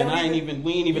 you probably And don't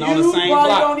we ain't even on the you same probably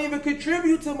block. don't even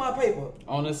contribute to my paper.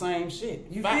 On the same shit.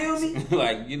 You Facts. feel me?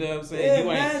 Like, you know what I'm saying? Yeah,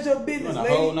 You ain't mind your business, you in a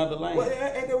lady. whole nother lane.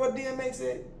 Ain't that what DMX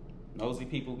said? Nosy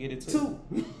people get it too.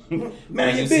 Mind Man,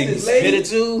 your you see me business, spit lady. it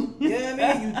too? You know what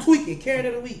I mean? You tweaking. Karen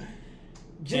of the week.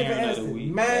 Jennifer Karen of the Aniston.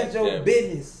 week. Mind your That-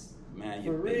 business. Man,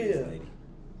 your For business, real. lady.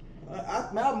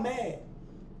 I'm mad.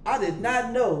 I did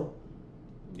not know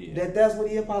Yeah. that's what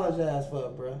he apologized for,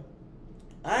 bro.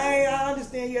 I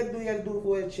understand you got to do it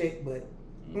for a check, but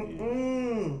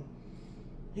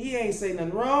he ain't say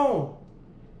nothing wrong.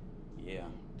 Yeah.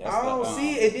 I don't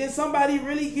see it. And then somebody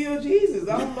really killed Jesus.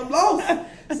 I'm lost.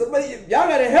 Somebody, y'all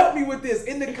gotta help me with this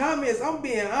in the comments. I'm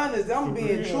being honest. I'm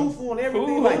being truthful and everything.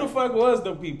 Who Like, the fuck was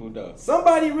the people though?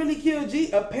 somebody really killed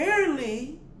Jesus.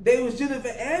 Apparently, they was Jennifer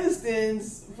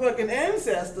Aniston's fucking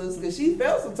ancestors because she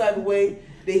felt some type of way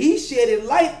that he shedded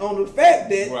light on the fact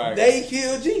that Right. they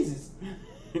killed Jesus.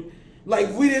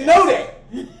 Like, we didn't know that.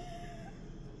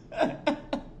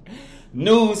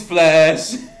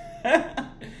 Newsflash.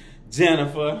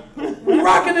 Jennifer. We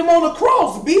rocking him on the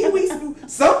cross, B.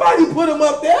 Somebody put him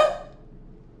up there.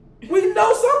 We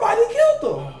know somebody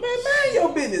killed him. Man, mind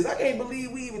your business. I can't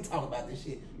believe we even talk about this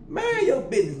shit. Mind your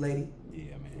business, lady. Yeah,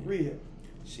 man. Real.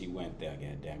 She went there,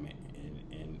 goddammit.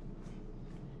 And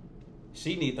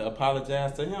she need to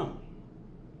apologize to him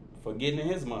for getting in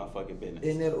his motherfucking business.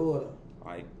 In that order.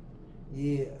 Like,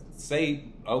 Yeah. say,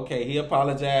 okay, he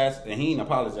apologized, and he didn't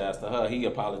apologize to her. He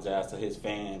apologized to his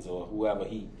fans or whoever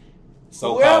he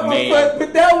so-called made.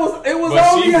 But that was, it was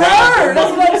But only she her. riled That's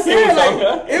them what I'm up. saying.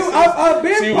 Like, I've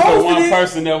been She was the posting one it.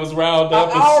 person that was riled up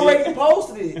I and already shit.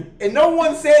 posted it, and no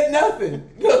one said nothing.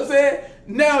 You know what I'm saying?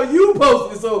 Now you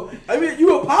posted it, so I mean,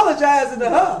 you apologizing to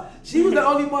her. She was the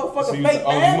only motherfucker She was fake the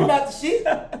only mad one. about the shit.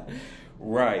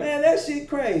 Right. Man, that shit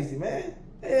crazy, man.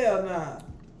 Hell nah.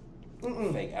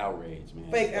 Fake outrage,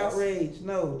 man. Fake That's- outrage.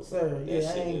 No, sir. that Yeah, I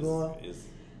shit ain't is- going. is-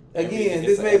 Again, it's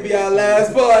this may be our everyday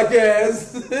last podcast.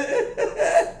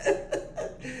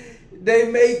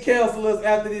 They may cancel us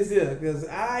after this here, because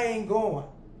I ain't going.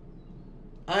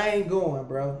 I ain't going,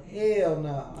 bro. Hell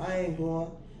no. I ain't going.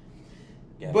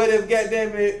 Yeah. But if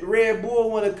goddamn it, Red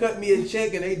Bull want to cut me a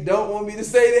check and they don't want me to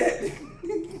say that,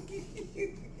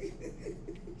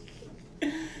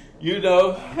 You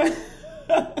know,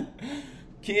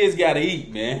 kids gotta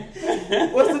eat,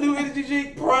 man. what's the new energy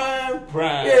drink? Prime.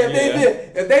 Prime, Yeah,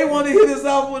 if they want to hit us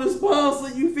off with a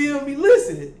sponsor, you feel me?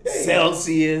 Listen. Hey,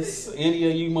 Celsius, any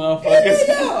of you it motherfuckers. ain't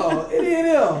y'all. It ain't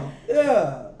them.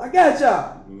 Yeah, I got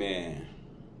y'all. Man,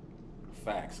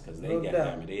 facts, because they No got doubt.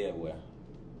 them everywhere.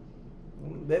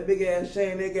 That big ass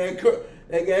chain, that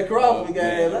got Crawford got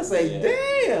ass. I say,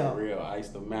 damn. For real,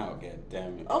 iced them out, god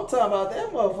damn it. I'm talking about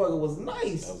that motherfucker was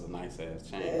nice. That was a nice ass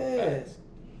chain. Yeah.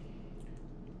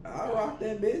 I rock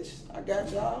that bitch. I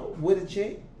got y'all with a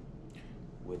check.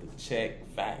 With a check,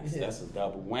 facts. Yeah. That's a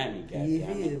double whammy, goddamn Yeah.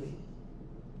 it.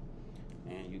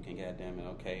 And you can, goddamn it,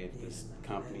 okay, if this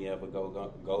company ever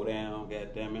go down,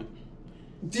 goddamn it.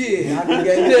 Yeah, I can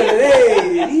get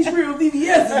hey, these real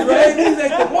VVS's, right? These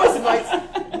ain't the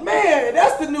moisturites. Man,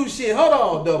 that's the new shit. Hold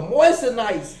on, the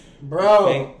moisturites,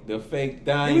 bro. The fake Did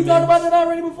diamonds. we talk about that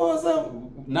already before or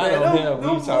something? Not man, on here. We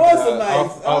talking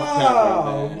about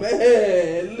off camera,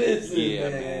 man. Listen, yeah,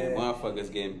 man.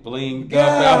 Motherfuckers getting blinged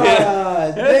up out here.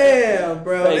 God damn,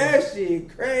 bro. Fake. That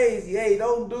shit crazy. Hey,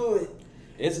 don't do it.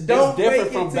 It's Don't different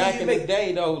fake from it back till in you the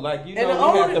day, though. Like, you And know,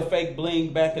 the we had only- the fake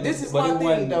bling back in the day. This is but my it thing,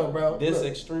 wasn't though, bro. this Look.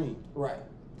 extreme. Right.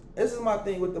 This is my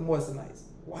thing with the moisturites.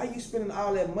 Why you spending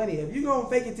all that money? If you gonna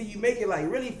fake it till you make it, like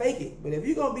really fake it. But if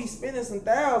you gonna be spending some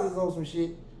thousands on some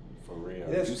shit, For real.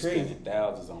 That's you crazy. spending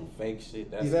thousands on fake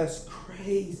shit. that's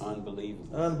crazy.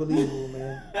 Unbelievable. Unbelievable,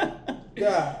 man.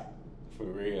 God. For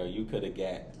real. You could have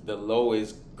got the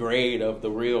lowest grade of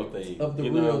the real thing. Of the You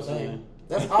know real what I'm thing. saying?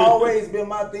 That's always been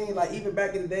my thing. Like even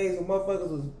back in the days when motherfuckers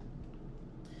was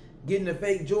getting the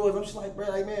fake Jordans, I'm just like, bro,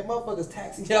 like man, motherfuckers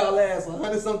taxing y'all ass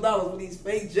 $100-some for these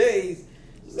fake J's.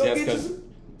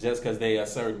 Just because they a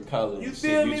certain color. You and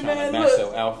feel shit, me, you trying man? to match your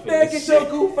Look, outfit. man, and get shit. your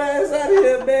goof ass out of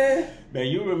here, man. Man,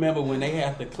 you remember when they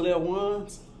had the clear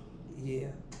ones? Yeah.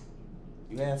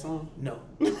 You had some? No.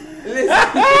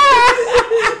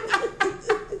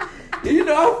 You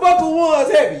know, I fuck with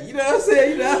ones heavy. You know what I'm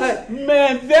saying? You know, like,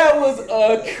 Man, that was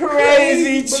a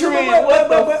crazy But- trend. What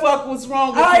the fuck was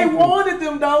wrong with I people? wanted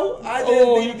them though. I just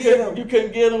Oh, didn't get them you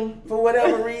couldn't get them? for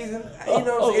whatever reason. You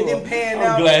know what I'm saying? It didn't pan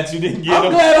out. I'm glad you didn't get I'm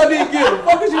them. glad I didn't get them.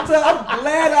 Fuck is you talking? I'm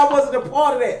glad I wasn't a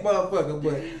part of that motherfucker.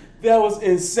 But That was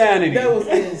insanity. that was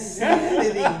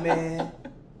insanity, man.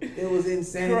 It was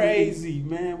insanity. Crazy,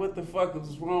 man. What the fuck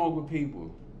was wrong with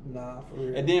people? Nah, for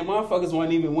real. And then motherfuckers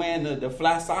weren't even wearing the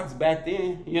fly socks back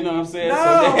then. You know what I'm saying? No, So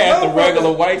they had the motherfuckers-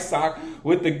 regular white sock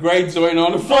with the gray joint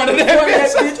on the front of That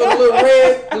that bitch with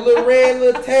the little red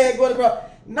little tag going across.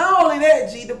 Not only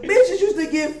that, G, the bitches used to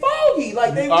get foggy.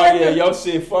 Like they Oh yeah, your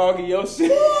shit foggy, your shit.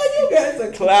 Boy, you guys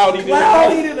are Cloudy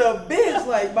than to a bitch,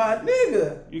 like my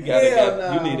nigga. You gotta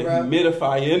Hell you need a bro.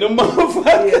 humidifier in the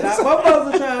motherfucker. Yeah, nah, my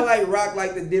brothers are trying to like rock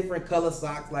like the different color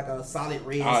socks, like a solid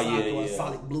red sock or a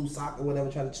solid blue sock or whatever,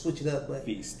 trying to switch it up. But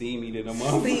Feet steamy than a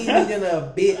steamy motherfucker. than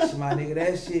a bitch, my nigga.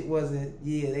 That shit wasn't.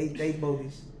 Yeah, they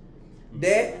bogus.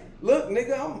 That look,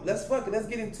 nigga. Let's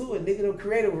get into it, nigga. Them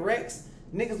creative Rex.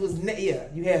 Niggas was yeah,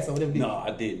 you had some of them. No,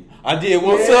 I didn't. I did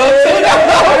want some.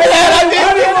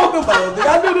 I didn't want them hoes, nigga.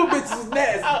 I knew them bitches was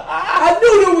nasty. I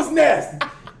knew them was nasty.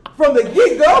 From the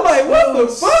get-go, I'm like, what the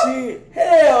fuck? Shit.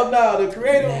 Hell no, the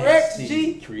Creative Rex,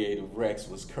 G. Creative Rex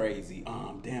was crazy.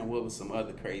 Damn, what was some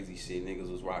other crazy shit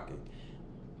niggas was rocking?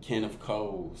 Kenneth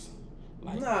Coles.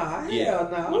 Like, Nah, hell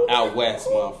nah. Out west,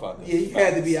 motherfuckers. Yeah, you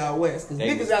had to be out west, because They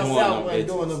niggas was out doing south them wasn't bitches.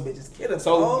 doing them bitches. Kid us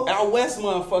So all. out west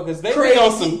motherfuckers, they Crazy. be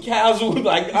on some casual,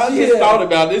 like I just Yeah. thought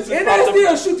about this. And they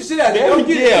still shoot the shit out of you. Don't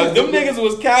get it Yeah, twisted. them niggas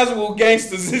was casual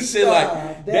gangsters and shit. Nah, Like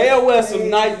that's they'll wear some crazy.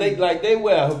 nice, they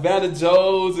wear Havana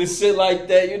Joes and shit like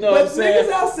that. You know what I'm But saying?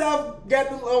 niggas out south got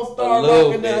the Lone Star A little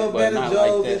rocking the bit, but Havana not Joes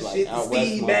like that, and like shit. out The west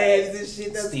Steve motherfuckers. Madden and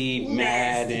shit. That's Steve nasty.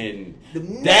 Madden. The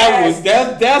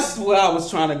That's where I was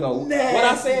trying to go. Nasty. What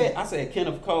I said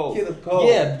Kenneth Cole. Kenneth Cole.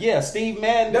 Yeah, Steve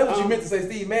Madden. That's what you meant to say,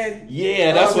 Steve Madden?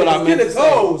 Yeah, that's what I meant to Kenneth say.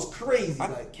 Cole's crazy.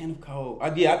 Like Kenneth Cole. I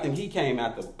think he came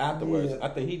afterwards. Yeah. I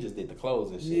think he just did the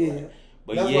clothes and shit. Yeah. Right?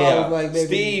 But That's why I was like, maybe,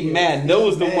 Steve yeah, Madden, Steve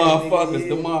those the Madden, motherfuckers, nigga,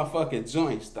 the yeah. motherfucking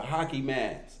joints, the hockey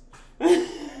masks.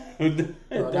 Nah,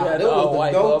 that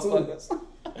was the go-to.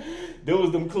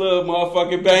 Those them club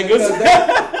motherfucking bangers.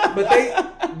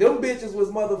 Them bitches was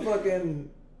motherfucking.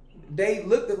 They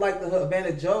looked like the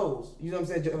Havana Joes. You know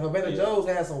what I'm saying? Havana Joes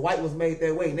had some white ones made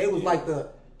that way. And they was like the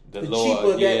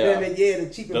Lord, cheaper, the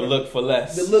cheaper. The look for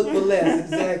less. The look for less,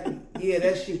 exactly. Yeah,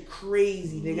 that shit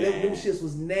crazy, nigga. Man. Them shits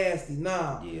was nasty.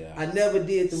 Nah, Yeah. I never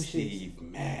did them shits. Steve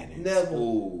Madden. Never.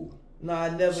 Ooh. Nah, I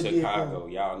never did Chicago, them.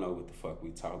 y'all know what the fuck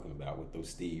we talking about with those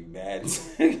Steve Maddens.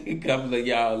 A couple of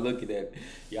y'all looking at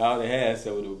y'all that had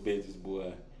some of those bitches,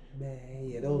 boy. Man,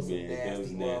 yeah, those some Man, nasty that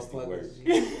was nasty work. motherfuckers.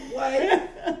 G.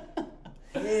 What?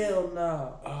 Hell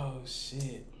no. Oh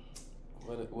shit.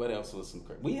 What else was some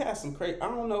crazy? We had some crazy. I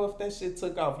don't know if that shit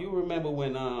took off. You remember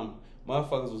when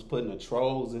motherfuckers was putting the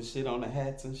trolls and shit on the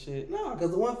hats and shit? No,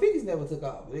 because the 150s never took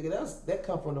off. Nigga, that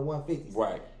come from the 150s.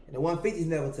 Right. And the 150s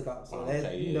never took off. So that,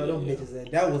 Okay, them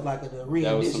bitches, that was like a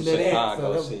re-edition of Chicago that. So that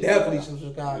was shit, definitely some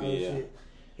Chicago shit.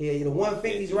 Yeah, the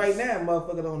 150s right now,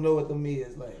 motherfucker don't know what them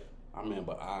is. Like, I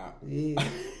remember yeah.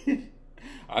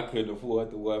 I couldn't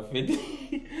afford the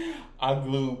 150. I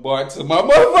glued Bart to my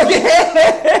motherfucking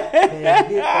head. Man,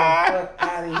 get the fuck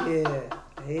out of here.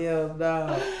 Hell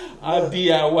no. I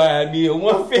DIY'd me a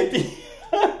 150.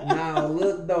 Nah,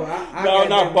 look though. No,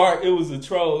 not Bart. It was a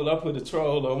troll. I put a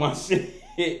troll on my shit.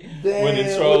 Damn, when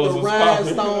the trolls was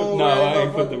popping. No, I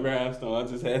ain't put the rhinestone. I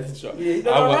just had the troll. Yeah,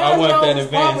 I want that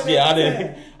advance.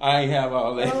 Yeah, I ain't have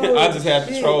all that. Oh, I just had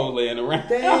the shit. troll laying around.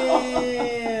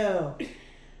 Damn.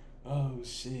 Oh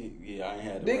shit. Yeah, I ain't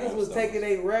had the Niggas was taking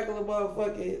a regular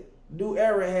motherfucking new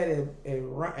era had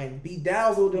and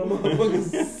bedazzled them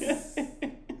motherfuckers.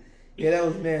 Yeah, that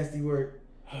was nasty work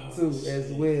too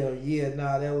as well. Yeah,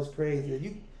 nah, that was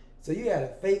crazy. So you had a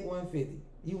fake 150.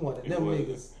 You wanted them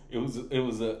niggas. It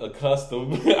was a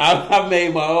custom. I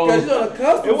made my own. Cause a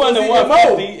custom. It wasn't a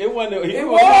 150. It wasn't even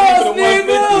a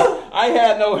 150. I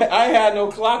had no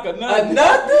clock or nothing.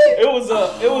 Nothing. It was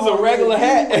a regular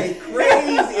hat. You went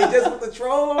crazy, and just with the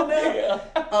troll on there. Yeah.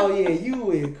 Oh yeah, you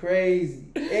went crazy.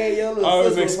 And your I was little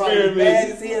sister was probably bad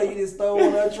as hell. You just stole one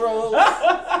of her trolls.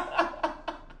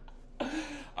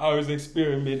 I was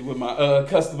experimenting with my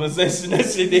customization. That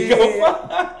shit didn't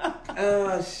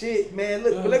go. Shit, man.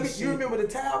 Look, but you remember the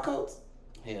towel coats?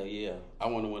 Hell yeah, I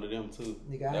wanted one of them too.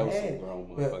 Nigga, that was some grown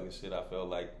motherfucking shit. I felt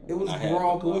like it was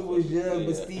grown because we was young,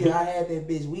 but still, I had that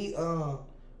bitch.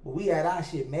 But we had our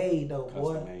shit made though,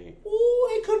 boy. Made. Ooh,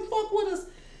 they couldn't fuck with us.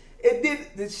 It did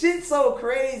the shit so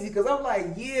crazy because I'm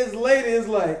like years later, it's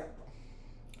like.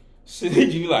 Shit,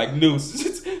 you like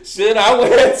noose. Should I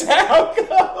wear a towel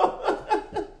coat?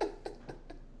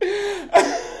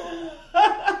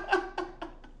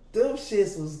 Them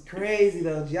shits was crazy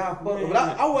though, y'all fucking. But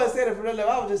I wasn't saying it for nothing.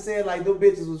 I was just saying like them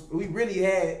bitches we really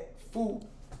had full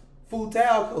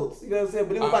towel coats. You know what I'm saying?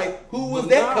 But it was like, who was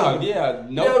that coming? Yeah,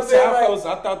 no, you know towel coats.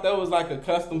 I thought that was like a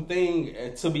custom thing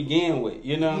to begin with.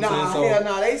 You know what I'm saying? Hell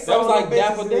no, they that was like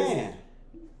Dapper Dan.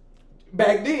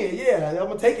 Back then, yeah, I'm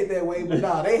gonna take it that way.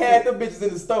 But they had them bitches in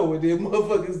the store, and then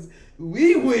motherfuckers,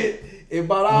 we went and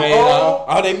bought our own.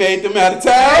 Oh, they made them out of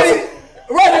towels.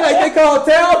 Right, like they call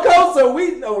towel coats, so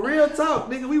we know real talk,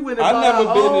 nigga. We went and bought our own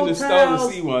I've never been in the towels. store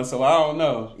to see one, so I don't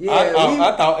know. Yeah,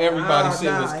 I thought everybody's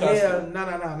shit was custom.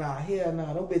 Hell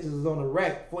no. Them bitches was on the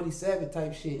rack, 47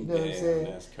 type shit. You know what I'm saying?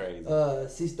 That's crazy.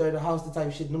 630 House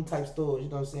type shit, them type stores. You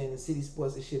know what I'm saying? The city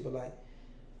sports and shit, but like,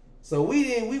 so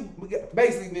we got,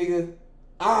 basically, nigga.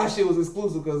 Our shit was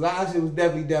exclusive because our shit was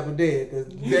definitely Dapper Dead. Cause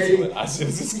our shit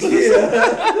was exclusive.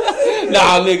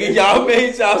 Nah, nigga, y'all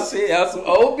made y'all shit out some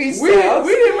OB styles.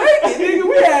 We didn't make it, nigga.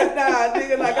 We had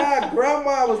nigga. Like our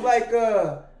grandma was like,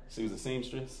 she was a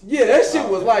seamstress. Yeah, that shit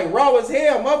was like raw as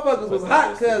hell. Motherfuckers was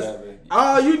hot because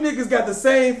all you niggas got the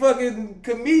same fucking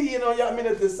comedian on y'all. I mean,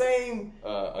 the same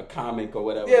a comic or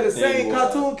whatever. Yeah, the same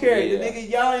cartoon character, nigga.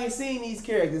 Y'all ain't seen these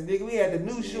characters, nigga. We had the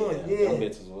new short. Yeah, them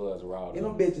bitches was raw. And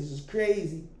them bitches was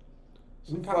crazy.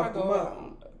 We fucked them up.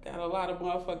 Got a lot of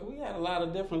motherfuckers. We had a lot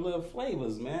of different little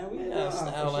flavors, man. We had a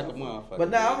style like a motherfucker. But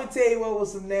now I'm gonna tell you what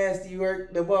was some nasty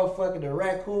work. The motherfucking the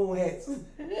raccoon hats.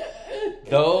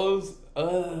 Those.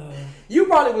 You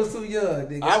probably was too young,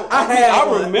 nigga.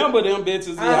 I remember them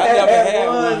bitches. Yeah, I never had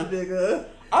one. Nigga.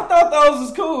 I thought those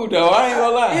was cool though. I ain't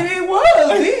gonna lie. And it was,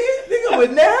 nigga.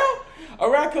 But now a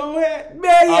raccoon hat,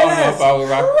 man. Yeah, I don't know if I would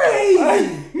rock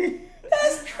crazy.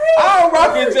 That's crazy. I'll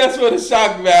rock it just for the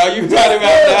shock value. Right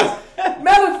about now.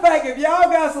 Matter of fact, if y'all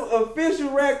got some official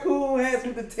raccoon hats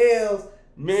with the tails,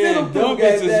 man, them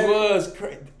bitches was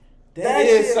crazy. That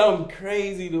is shit. Something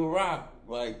crazy to rock.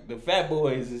 Like the Fat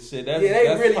Boys and shit. That's, yeah, they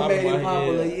that's really made it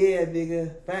popular. Head. Yeah,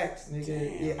 nigga. Facts, nigga.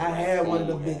 Damn, yeah, I had one of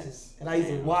them bitches. And I used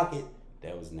to rock it.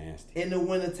 That was nasty. In the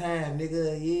wintertime,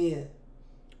 nigga, yeah.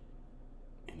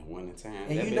 In the wintertime.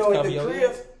 And that you know at the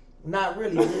crib, not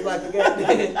really. It was like a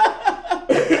goddamn.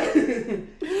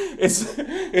 It's a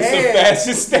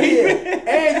fashion statement. Yeah.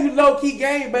 And you low key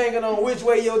gang banging on which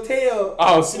way your tail.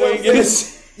 Oh, swing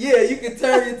it. Yeah, you can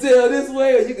turn your tail this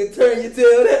way or you can turn your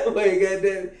tail that way,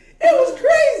 goddamn. It was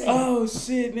crazy. Oh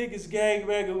shit, niggas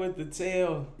gangbanging with the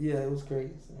tail. Yeah, it was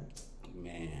crazy.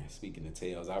 Man, speaking of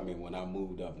tails, I remember when I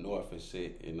moved up north and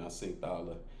shit, and I seen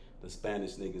all the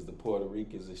Spanish niggas, the Puerto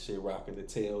Ricans and shit, rocking the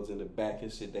tails in the back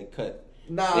and shit. They cut.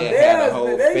 Nah, they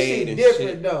shit different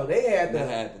shit. Though. They had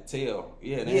the tail.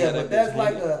 Yeah, they had but that's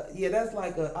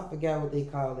like a I forgot what they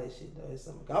call that shit though. It's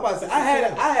something. I'm about to say I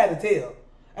had a tail.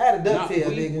 I had a ducktail,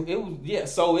 nigga. It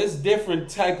was so it's different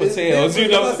type of It's tails. You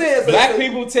different. know, black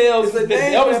people tails. It's a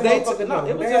name That was for they. that motherfucker, No, though.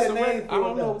 it was They just had a a name name. for I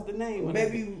don't it, know though. what's the name. of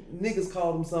Maybe niggas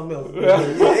called them something else.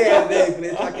 They had a name for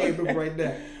that. I can't remember right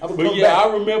now. But yeah,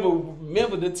 I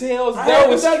remember the tails. I That had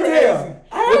was the crazy. ducktail.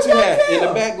 What you had in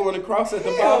the back going across at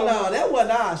the Hell bottom? no, that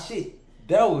wasn't our shit.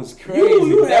 That was crazy.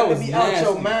 You that had was to be nasty.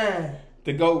 out your mind.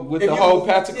 To go with If the you whole was-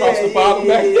 patch across the bottom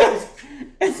back there.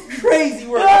 It's crazy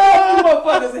work. You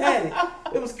motherfuckers had it.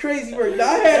 It was crazy work.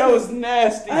 Now, That was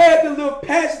nasty. I had the little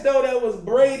patch though that was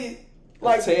braided,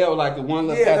 like tail, like the one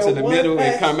little patch in the middle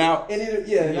and come out. and it,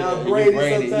 and I you braided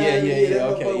braid it. sometimes. That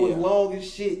Okay, motherfucker was long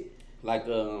as shit. Like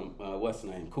what's the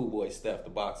name? Cool Boy Steph, the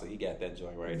boxer. He got that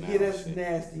joint right now. Yeah, that's Shit.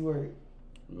 nasty work.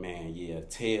 Man, yeah,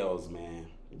 tails, man.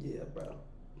 Yeah, bro.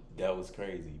 That was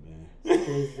crazy, man.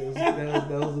 That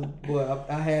was boy.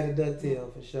 I had a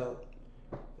ducktail for sure.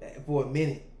 For a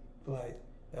minute, like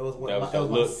that was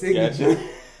my signature.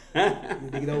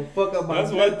 Nigga, don't fuck up my.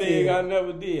 That's one thing I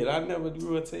never did. I never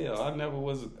grew a tail. I never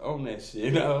was on that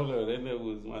shit. I don't know. That never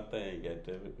was my thing.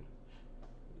 Goddammit.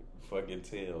 Fucking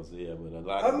tails, yeah, but a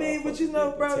lot. I mean, but you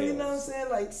know, bro, you know what I'm saying?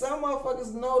 Like some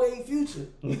motherfuckers know they future.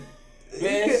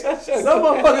 Man, some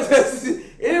motherfuckers.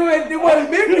 Anyway, it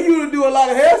wasn't meant for you to do a lot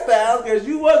of hairstyles because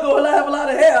you wasn't gonna have a lot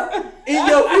of hair in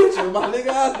your future, my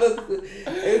nigga.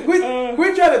 And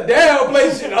quit trying to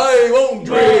downplay shit. I ain't on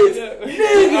dreads,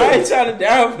 nigga. I ain't trying to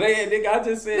downplay it, nigga. I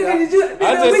just said Nigga,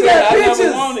 I pictures.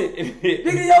 never wanted it.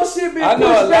 Nigga, your shit been I know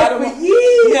pushed a lot back of for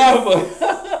years. Yeah,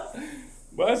 but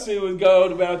my shit was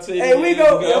gone about 10 years Hey, we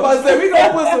gonna put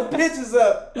ago. some pictures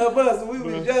up of us when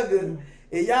we was younger,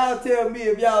 and y'all tell me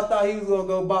if y'all thought he was gonna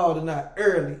go bald or not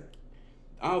early.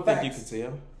 I don't think you could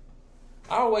tell.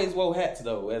 I always wore hats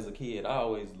though as a kid. I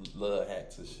always loved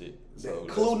hats and shit. So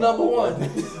Clue number one.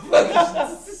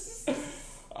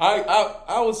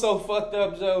 I was so fucked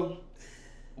up, Joe.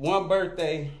 One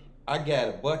birthday, I got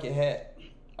a bucket hat.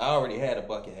 I already had a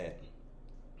bucket hat.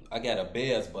 I got a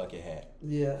Bears bucket hat.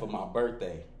 Yeah. For my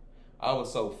birthday. I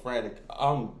was so frantic.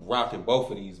 I'm rocking both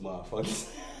of these motherfuckers.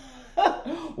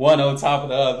 One on top of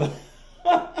the other.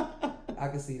 I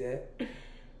can see that. That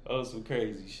was some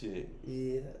crazy shit.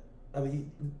 Yeah. I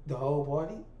mean, the whole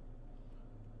party?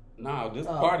 Nah, this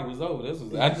party was over. This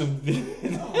was after.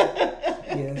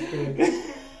 Yeah, that's crazy.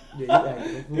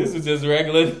 Yeah, this was just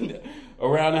regular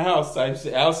around the house type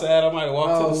shit. Outside, I might have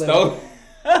walked to the stove.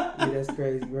 Yeah, that's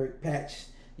crazy work. Patch.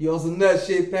 You on some nut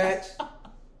shit, Patch?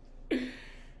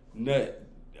 Nut.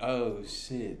 Oh,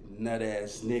 shit. Nut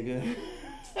ass nigga.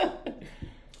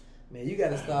 Man, you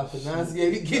gotta stop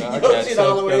enunciating. Get your shit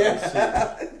all the way out.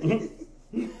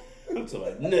 I'm talking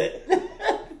about nut.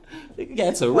 You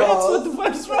got Tourette's? What the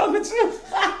fuck is wrong with you?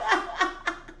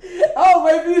 Oh,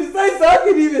 wait for you to say so. I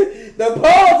can even. The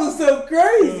pause is so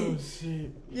crazy. Oh,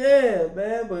 shit. Yeah,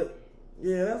 man, but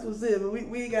yeah, that's what's it. But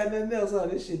we ain't got nothing else on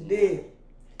this shit dead.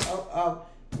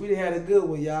 We done had a good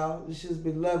one, y'all. This shit's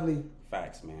been lovely.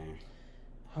 Facts, man.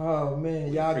 Oh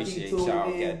man, y'all Appreciate keep tuning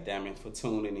y'all, in. goddammit, for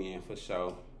tuning in for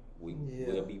sure.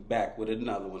 We'll be back with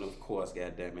another one, of course,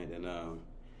 goddammit. And I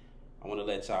want to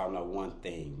let y'all know one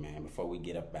thing, man, before we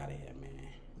get up out of here, man.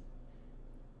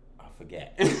 I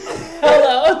forgot.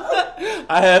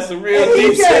 I had some real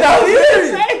deep shit out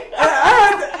here.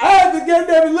 I had to get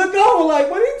there and look over like,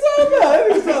 what are you talking about?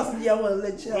 He was talking, yeah, I want to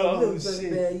let y'all know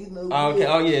something, man. You know. Okay.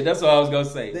 Oh yeah, that's what I was gonna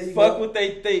say. go. Fuck what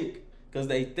they think, cause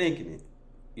they thinking it.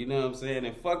 You know what I'm saying?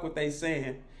 And fuck what they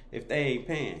saying if they ain't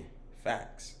paying.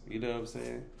 Facts. You know what I'm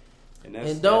saying?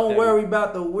 And don't worry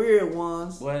about the weird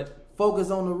ones. What?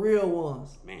 Focus on the real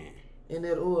ones. Man. In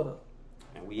that order.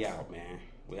 And we out, man.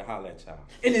 We'll holler at y'all.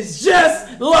 And it's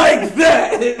just like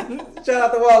that. Shout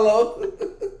out to Wallow.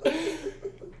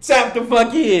 Tap the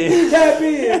fuck in. Tap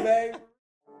in, man.